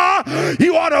your car,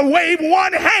 you ought to wave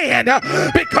one hand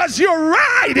because you're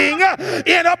riding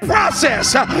in a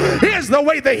process. Here's the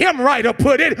way the hymn writer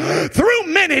put it: through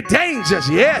many dangers,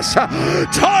 yes,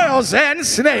 toils and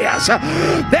snares.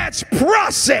 That's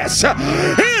process.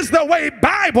 Here's the way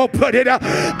Bible put it: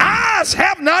 eyes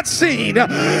have not seen,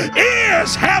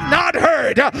 ears have not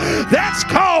heard. That's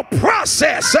called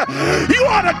process. You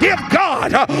ought to give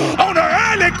God on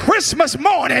an early Christmas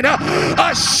morning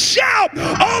a shout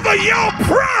over your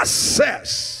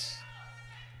process.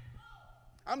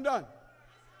 I'm done.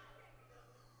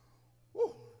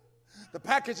 Woo. The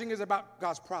packaging is about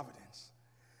God's providence.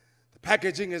 The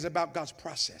packaging is about God's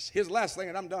process. Here's the last thing,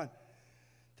 and I'm done.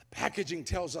 The packaging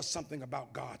tells us something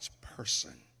about God's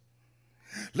person.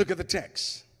 Look at the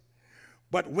text.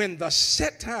 But when the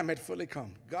set time had fully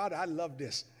come, God, I love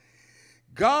this.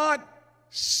 God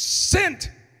sent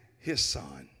his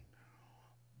son,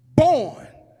 born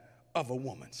of a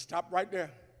woman. Stop right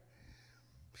there.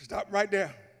 Stop right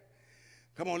there.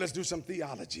 Come on, let's do some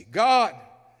theology. God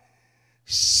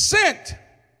sent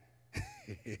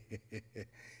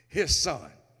his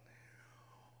son,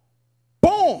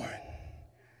 born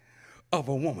of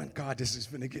a woman. God, this is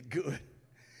going to get good.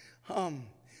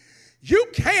 You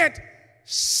can't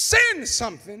send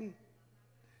something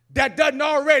that doesn't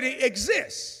already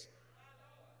exist.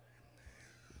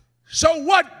 So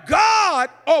what God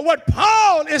or what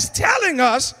Paul is telling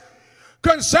us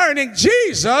concerning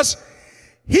Jesus,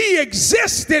 he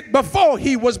existed before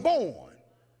he was born.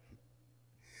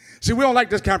 See, we don't like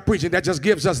this kind of preaching that just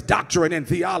gives us doctrine and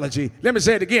theology. Let me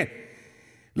say it again.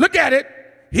 Look at it.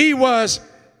 He was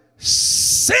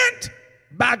sent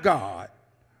by God,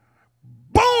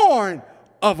 born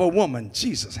of a woman.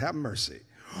 Jesus, have mercy.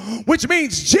 Which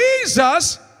means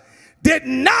Jesus did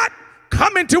not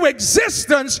come into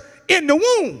existence in the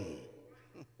womb.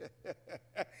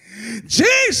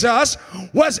 Jesus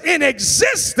was in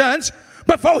existence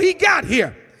before he got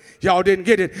here. Y'all didn't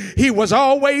get it. He was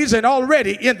always and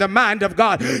already in the mind of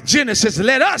God. Genesis,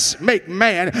 let us make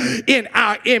man in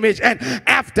our image and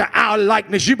after our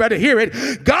likeness. You better hear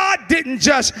it. God didn't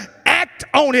just act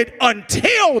on it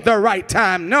until the right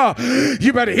time. No,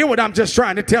 you better hear what I'm just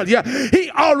trying to tell you. He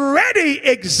already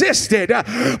existed,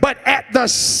 but at the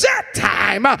set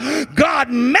time, God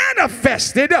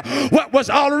manifested what was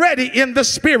already in the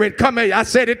spirit. Come here, I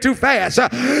said it too fast.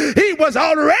 He was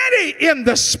already in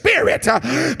the spirit,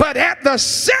 but at the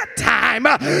set time,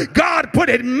 God put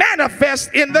it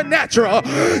manifest in the natural.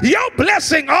 Your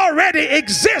blessing already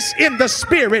exists in the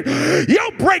spirit.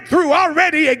 Your breakthrough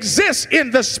already exists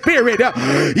in the spirit.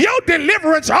 Your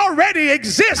deliverance already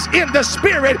exists in the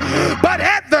spirit, but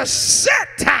at the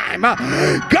set time,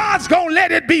 God's gonna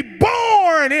let it be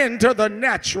born into the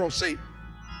natural. See,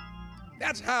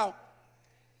 that's how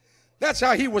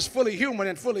he was fully human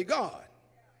and fully God.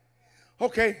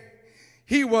 Okay,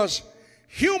 he was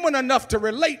human enough to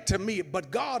relate to me, but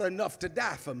God enough to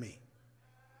die for me.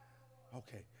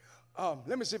 Okay,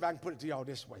 let me see if I can put it to y'all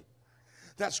this way.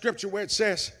 That scripture where it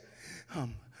says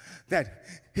that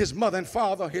his mother and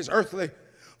father, his earthly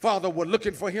father, were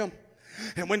looking for him.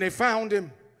 And when they found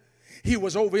him, he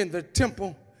was over in the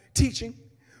temple teaching.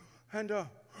 And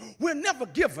we're never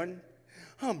given,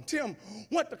 Tim,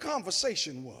 what the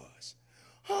conversation was.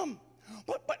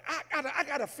 But I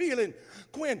got a feeling,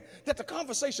 Quinn, that the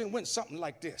conversation went something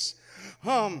like this.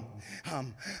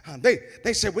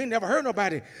 They said, we never heard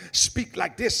nobody speak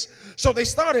like this. So they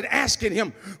started asking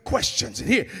him questions. And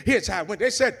here's how it went. They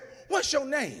said, what's your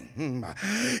name?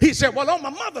 He said, well, on my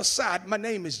mother's side, my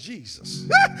name is Jesus.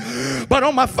 But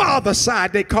on my father's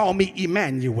side, they call me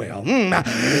Emmanuel.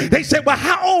 They said, well,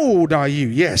 how old are you?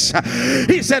 Yes.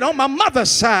 He said, on my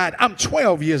mother's side, I'm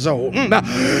 12 years old.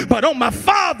 But on my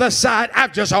father's side,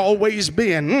 I've just always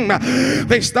been.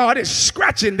 They started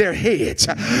scratching their heads.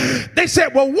 They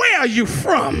said, well, where are you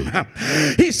from?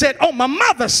 He said, on my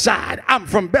mother's side, I'm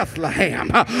from Bethlehem.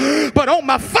 But on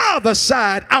my father's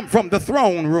side, I'm from the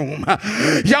throne room.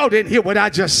 Y'all didn't hear what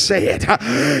I just said.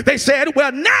 They said,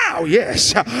 well, now,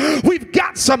 yes, we've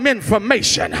got some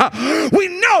information.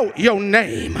 We know your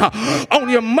name on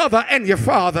your mother and your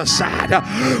father's side.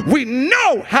 We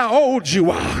know how old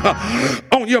you are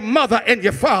on your mother and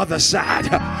your father's side.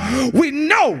 We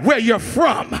know where you're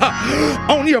from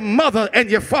on your mother and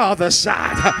your father's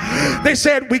side. They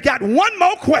said, we got one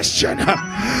more question.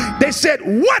 They said,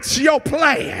 what's your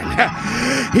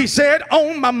plan? He said,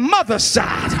 on my mother's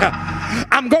side,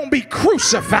 I'm going to be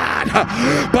crucified.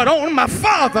 But on my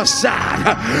father's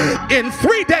side, in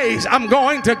 3 days, I'm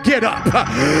going to get up.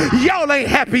 Y'all ain't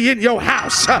happy in your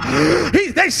house.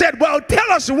 They said, well,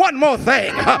 tell us one more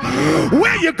thing.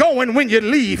 Where you going when you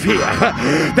leave here?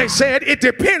 They said, it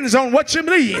depends on what you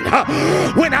mean.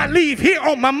 When I leave here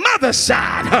on my mother's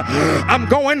side, I'm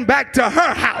going back to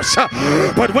her house.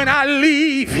 But when I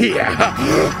leave here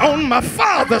on my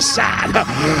father's side,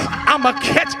 I'm going to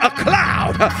catch a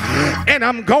cloud and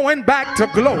I'm going back to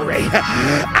glory.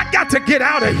 I got to get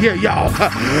out of here, y'all.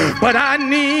 But I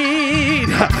need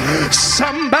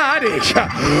somebody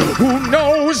who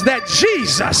knows that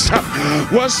Jesus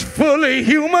was fully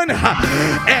human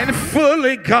and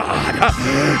fully God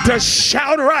to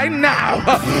shout right now.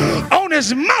 On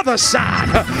his mother's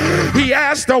side, he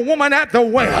asked a woman at the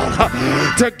well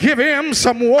to give him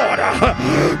some water.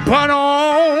 But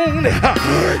on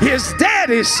his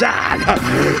daddy's side,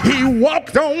 he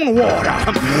walked on water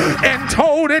and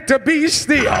told it to be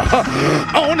still.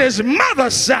 on his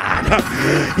mother's side.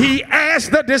 He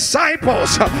asked the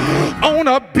disciples on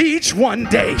a beach one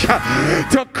day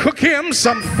to cook him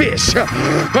some fish.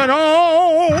 But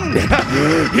on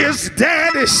his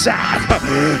daddy's side,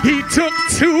 he took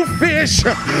 2 fish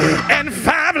and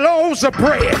 5 loaves of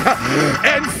bread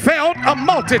and fed a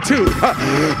multitude.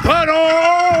 But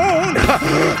on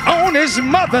his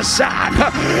mother's side,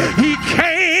 he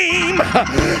came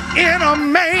in a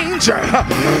manger.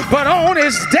 But on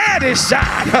his daddy's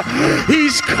side,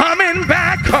 he's coming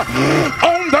back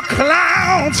on the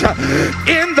clouds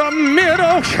in the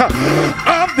middle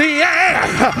of the air.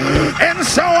 And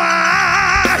so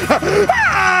I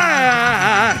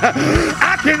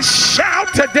can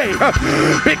shout today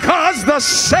because the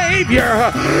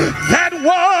Savior that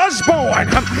was born,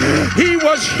 he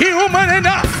was human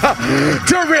enough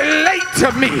to relate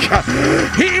to me.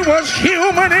 He was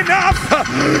human enough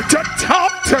to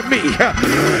talk to me.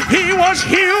 He was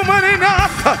human enough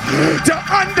to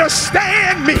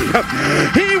understand me.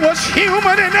 He was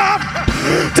human enough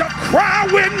to cry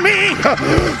with me.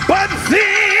 But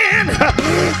then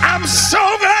I'm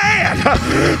so glad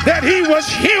that he was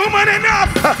human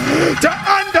enough to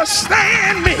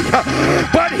understand me,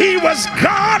 but he was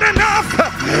God enough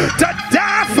to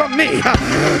die for me.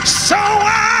 So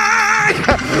I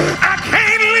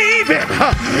can't leave him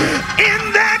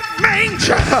in that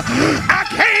manger. I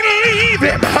can't leave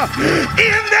him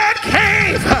in that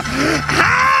cave.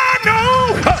 I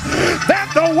know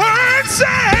that the word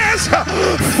says,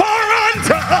 for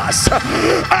unto us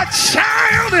a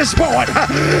child is born.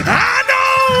 I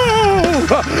know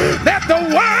that the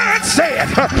word said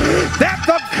that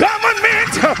the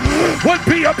government would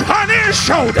be upon his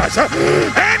shoulders,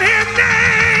 and his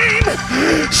name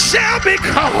shall be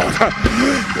called,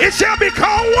 it shall be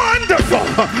called Wonderful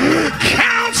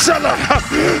Counselor,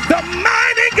 the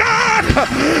Mighty God,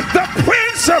 the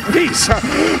Prince of Peace.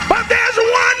 But there's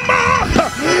one more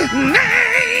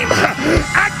name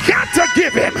I got to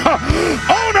give him.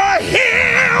 On a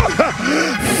hill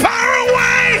far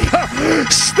away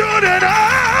stood an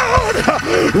old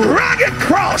rugged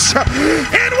cross.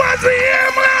 It was the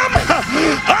emblem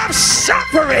of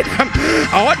suffering.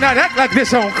 I ought not act like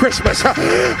this on Christmas,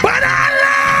 but I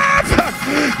love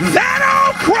that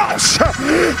old cross.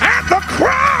 At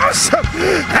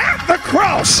the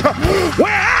cross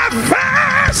where I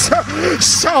first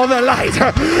saw the light.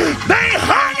 They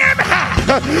hung him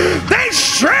high, they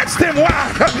stretched him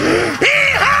wide.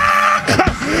 He hung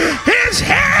his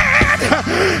head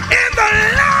in the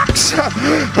locks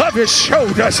of his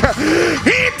shoulders.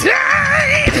 He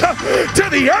died till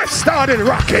the earth started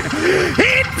rocking.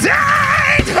 He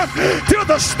died till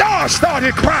the stars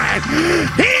started crying.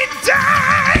 He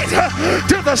died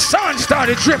till the sun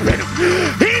started dripping.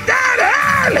 He died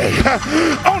early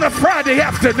on a Friday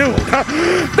afternoon.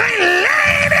 They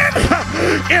laid him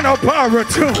in a borrowed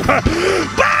tomb. But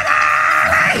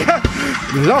early,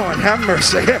 Lord have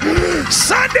mercy,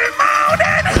 Sunday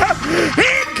morning,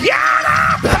 he got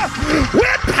up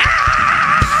with power.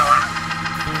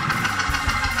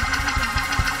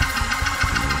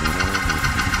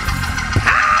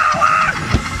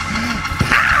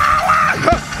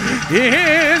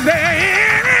 Is there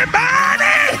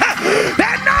anybody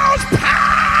that knows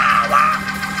power?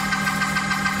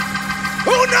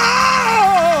 Who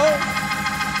knows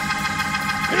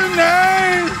his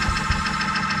name?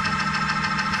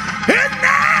 His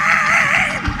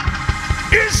name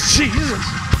is Jesus.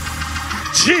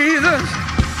 Jesus.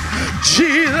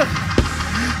 Jesus.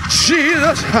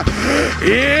 Jesus.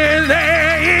 Is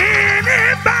there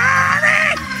anybody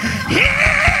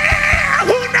here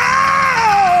who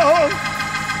knows?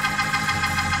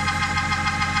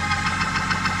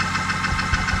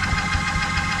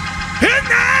 His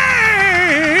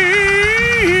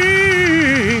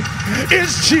name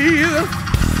is Jesus.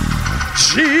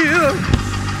 Jesus,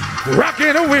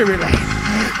 rocking a weary land.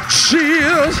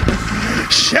 Jesus,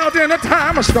 shelter in a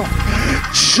time of storm.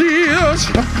 Jesus,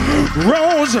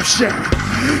 rose of Sharon.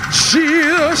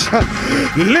 Jesus,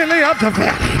 lily of the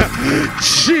valley.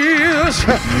 Jesus,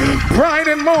 bright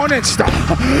and morning star.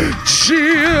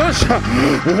 Jesus,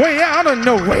 way out of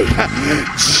no way.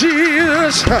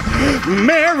 Jesus,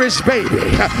 Mary's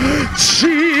baby.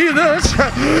 Jesus,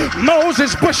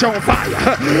 Moses' bush on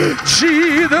fire.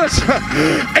 Jesus,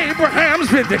 Abraham's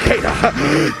vindicator.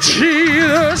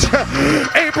 Jesus,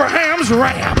 Abraham's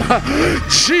ram.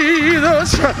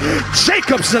 Jesus,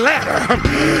 Jacob's ladder.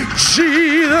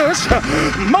 Jesus,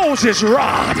 Moses'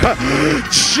 rod.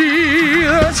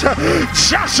 Jesus,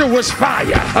 Joshua's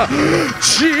fire.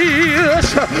 Jesus,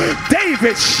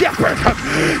 David's shepherd.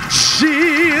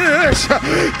 Jesus,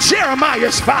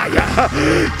 Jeremiah's fire.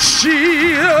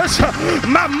 Jesus,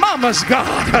 my mama's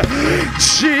God.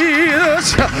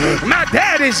 Jesus, my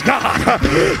daddy's God.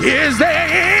 Is there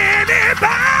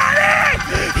anybody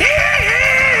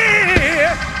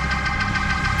here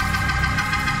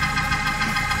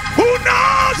who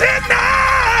knows his name?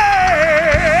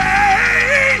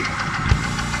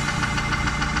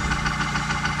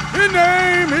 His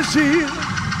name is Jesus.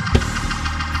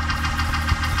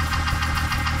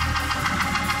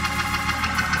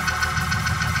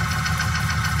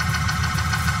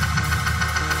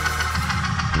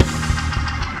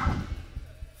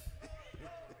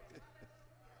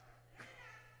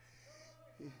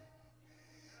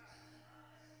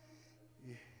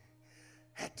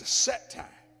 At the set time.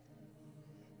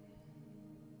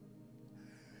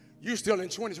 You still in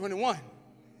 2021.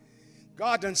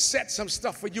 God done set some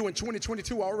stuff for you in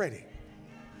 2022 already.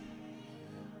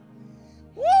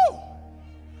 Woo!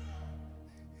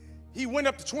 He went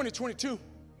up to 2022,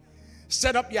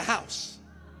 set up your house,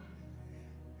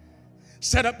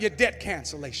 set up your debt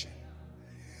cancellation,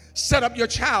 set up your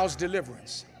child's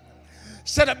deliverance,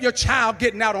 set up your child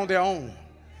getting out on their own,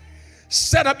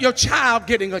 set up your child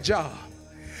getting a job,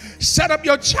 set up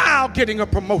your child getting a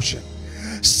promotion,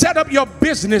 set up your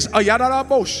business,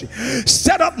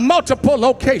 set up multiple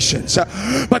locations.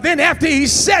 But then after he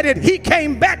said it, he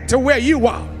came back to where you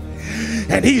are,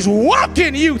 and he's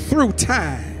walking you through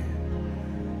time.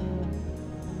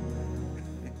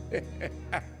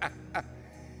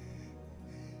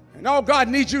 And all God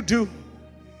needs you to do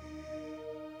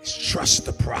is trust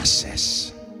the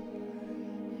process.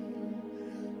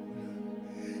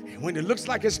 And when it looks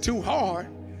like it's too hard,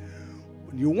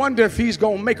 when you wonder if he's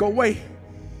going to make a way,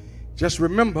 just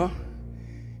remember,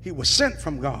 he was sent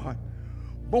from God,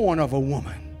 born of a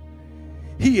woman.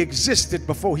 He existed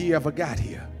before he ever got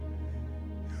here,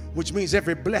 which means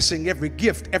every blessing, every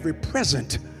gift, every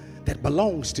present that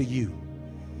belongs to you,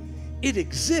 it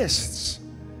exists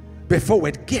before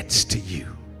it gets to you.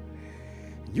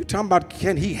 You talking about,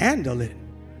 can he handle it?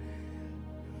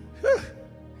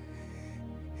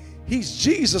 He's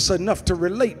Jesus enough to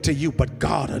relate to you, but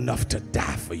God enough to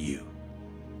die for you.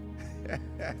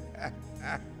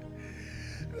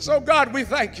 So God, we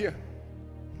thank you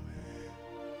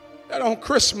that on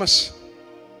Christmas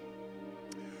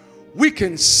we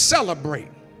can celebrate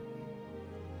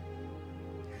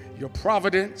your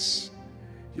providence,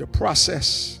 your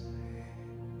process,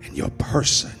 and your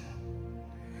person.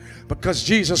 Because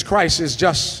Jesus Christ is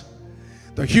just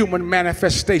the human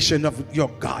manifestation of your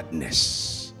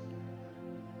godness.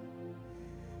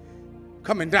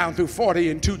 Coming down through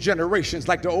 40 and 2 generations,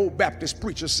 like the old Baptist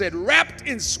preacher said, wrapped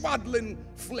in swaddling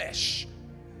flesh,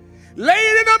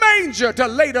 laid in a manger to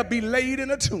later be laid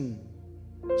in a tomb.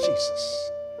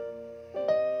 Jesus.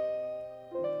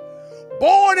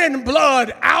 Born in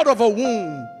blood out of a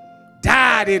womb,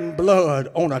 died in blood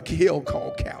on a hill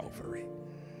called Calvary.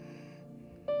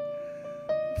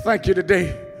 Thank you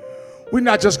today. We're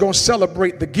not just going to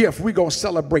celebrate the gift, we're going to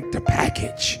celebrate the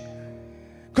package.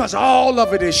 Because all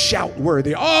of it is shout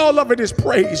worthy. All of it is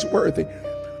praise worthy.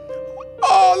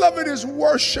 All of it is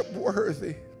worship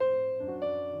worthy.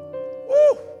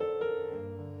 Woo.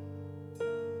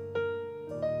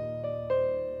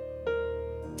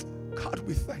 God,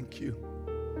 we thank you.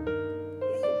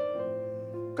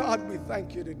 God, we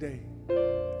thank you today.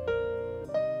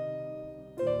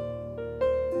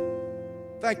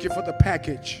 Thank you for the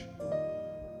package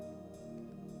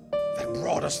that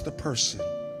brought us the person.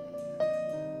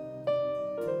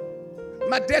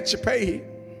 My debt you paid.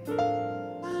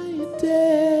 My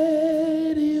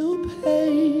debt you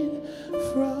paid,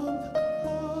 from the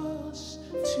cross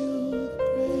to the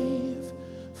grave,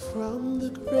 from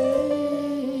the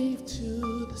grave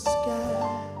to the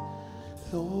sky.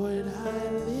 Lord, I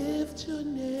lift your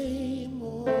name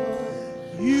on.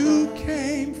 You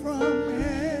came from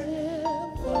heaven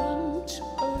to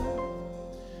earth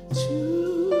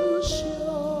to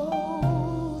show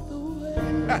the way.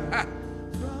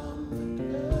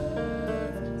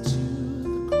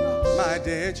 My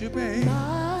debt you paid.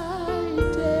 My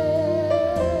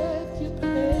debt you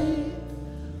paid,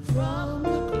 from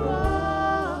the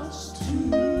cross to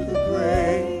the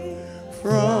grave,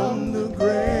 From the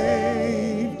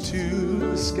grave to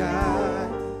the sky.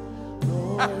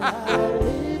 Lord, I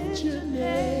lift your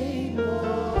name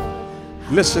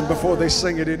on. Listen, before they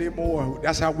sing it anymore,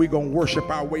 that's how we're going to worship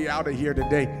our way out of here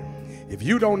today. If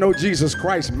you don't know Jesus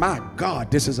Christ, my God,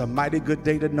 this is a mighty good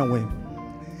day to know him.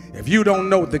 If you don't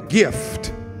know the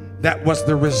gift that was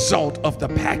the result of the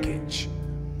package,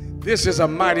 this is a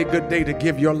mighty good day to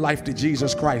give your life to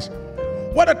Jesus Christ.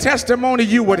 What a testimony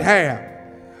you would have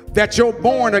that your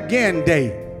born again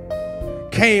day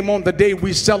came on the day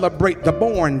we celebrate the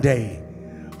born day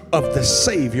of the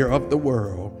Savior of the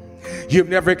world. You've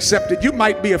never accepted. You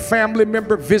might be a family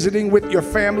member visiting with your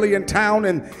family in town,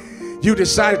 and you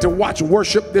decided to watch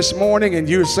worship this morning, and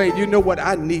you're saying, you know what,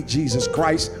 I need Jesus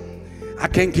Christ. I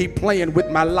can't keep playing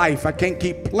with my life. I can't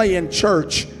keep playing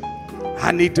church.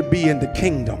 I need to be in the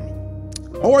kingdom.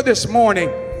 Or this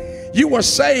morning, you were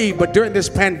saved, but during this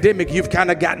pandemic, you've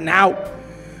kind of gotten out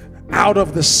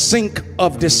of the sink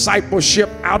of discipleship,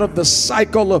 out of the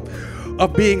cycle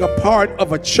of being a part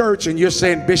of a church, and you're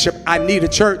saying, Bishop, I need a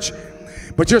church.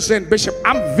 But you're saying, Bishop,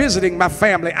 I'm visiting my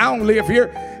family. I don't live here.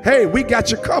 Hey, we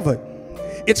got you covered.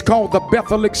 It's called the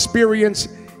Bethel Experience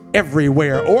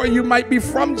everywhere. Or you might be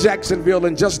from Jacksonville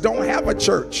and just don't have a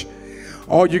church.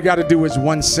 All you got to do is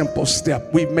one simple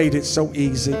step. We've made it so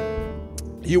easy.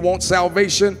 You want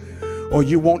salvation or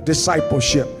you want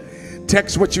discipleship?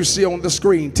 Text what you see on the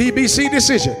screen. TBC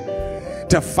decision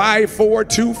to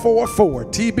 54244.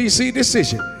 TBC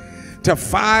decision to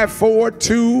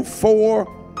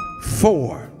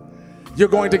 54244. You're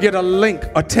going to get a link,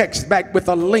 a text back with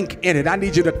a link in it. I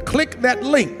need you to click that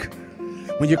link.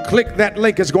 When you click that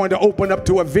link, it's going to open up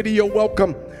to a video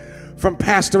welcome from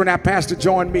Pastor, and our pastor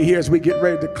joined me here as we get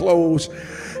ready to close.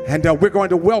 And we're going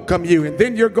to welcome you. And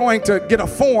then you're going to get a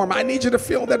form. I need you to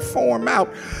fill that form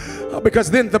out because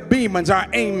then the Beemans, our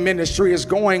AIM ministry, is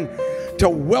going to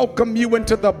welcome you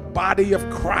into the body of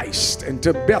Christ and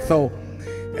to Bethel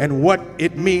and what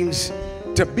it means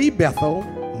to be Bethel,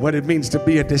 what it means to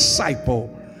be a disciple.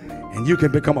 And you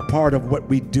can become a part of what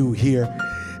we do here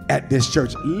at this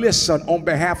church. Listen, on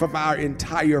behalf of our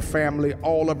entire family,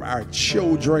 all of our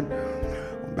children,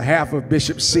 on behalf of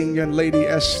Bishop Senior and Lady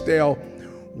Estelle,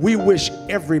 we wish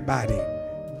everybody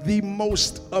the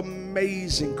most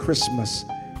amazing Christmas.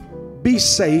 Be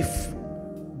safe,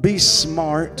 be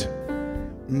smart,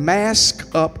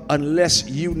 mask up unless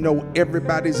you know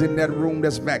everybody's in that room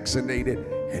that's vaccinated,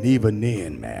 and even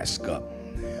then mask up.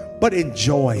 But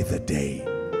enjoy the day.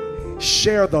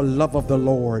 Share the love of the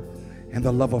Lord and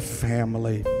the love of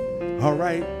family. All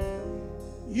right?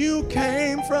 You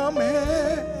came from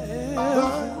heaven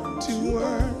to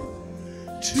earth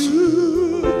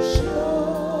to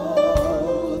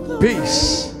show the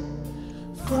peace.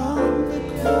 From the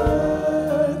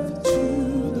earth to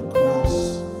the cross,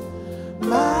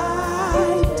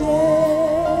 my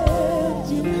debt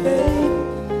you paid.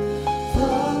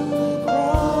 From the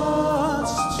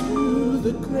cross to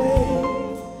the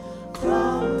grave,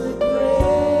 from the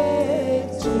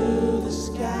grave to the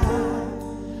sky,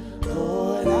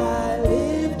 Lord, I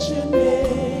lift your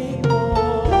name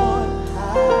on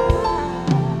high.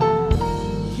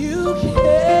 You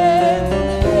came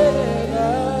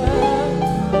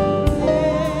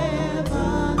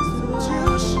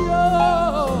to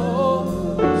show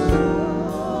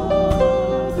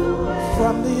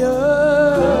from the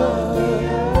earth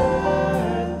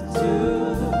to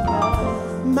the cross,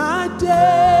 my days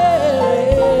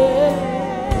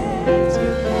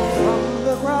from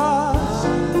the cross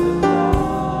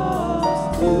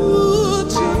to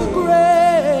the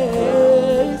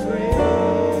grave.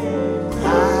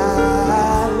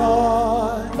 My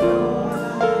Lord,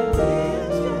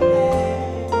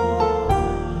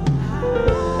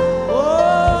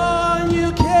 oh, you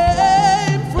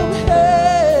came from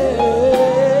heaven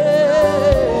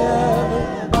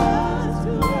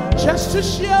just to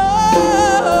show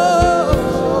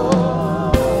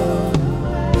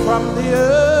from the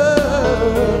earth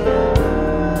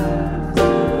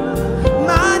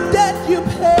my debt you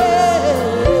paid,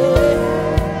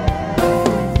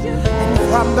 and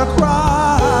from the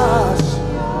cross,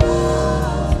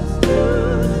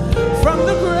 from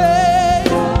the grave,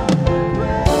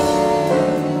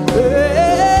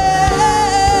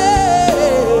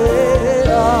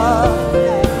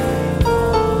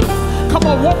 come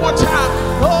on, one more time.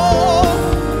 Oh,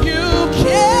 you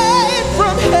came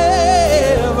from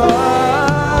heaven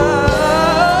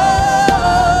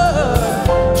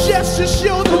just to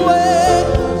show the way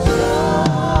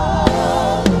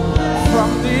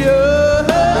from the earth.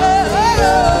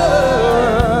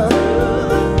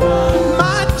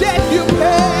 My debt you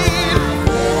paid.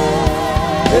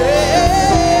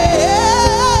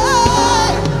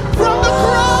 From the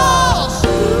cross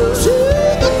to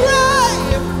the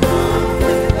grave.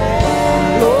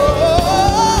 Lord,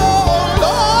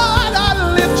 I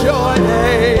lift your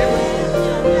name.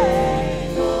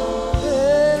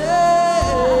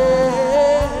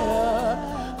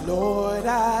 Lord,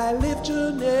 I lift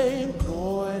your name.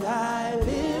 Lord, I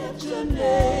lift your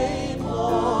name,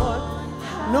 Lord.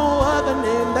 No other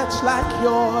name that's like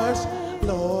yours.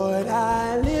 Lord,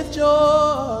 I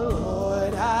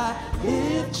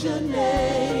lift your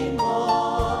name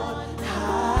on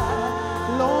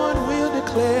high. Lord, we'll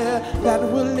declare that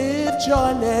we'll lift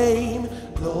your name.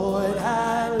 Lord,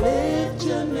 I lift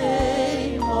your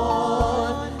name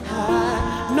on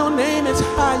high. No name is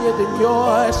higher than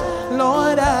yours.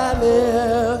 Lord, I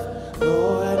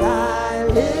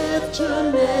lift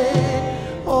your name.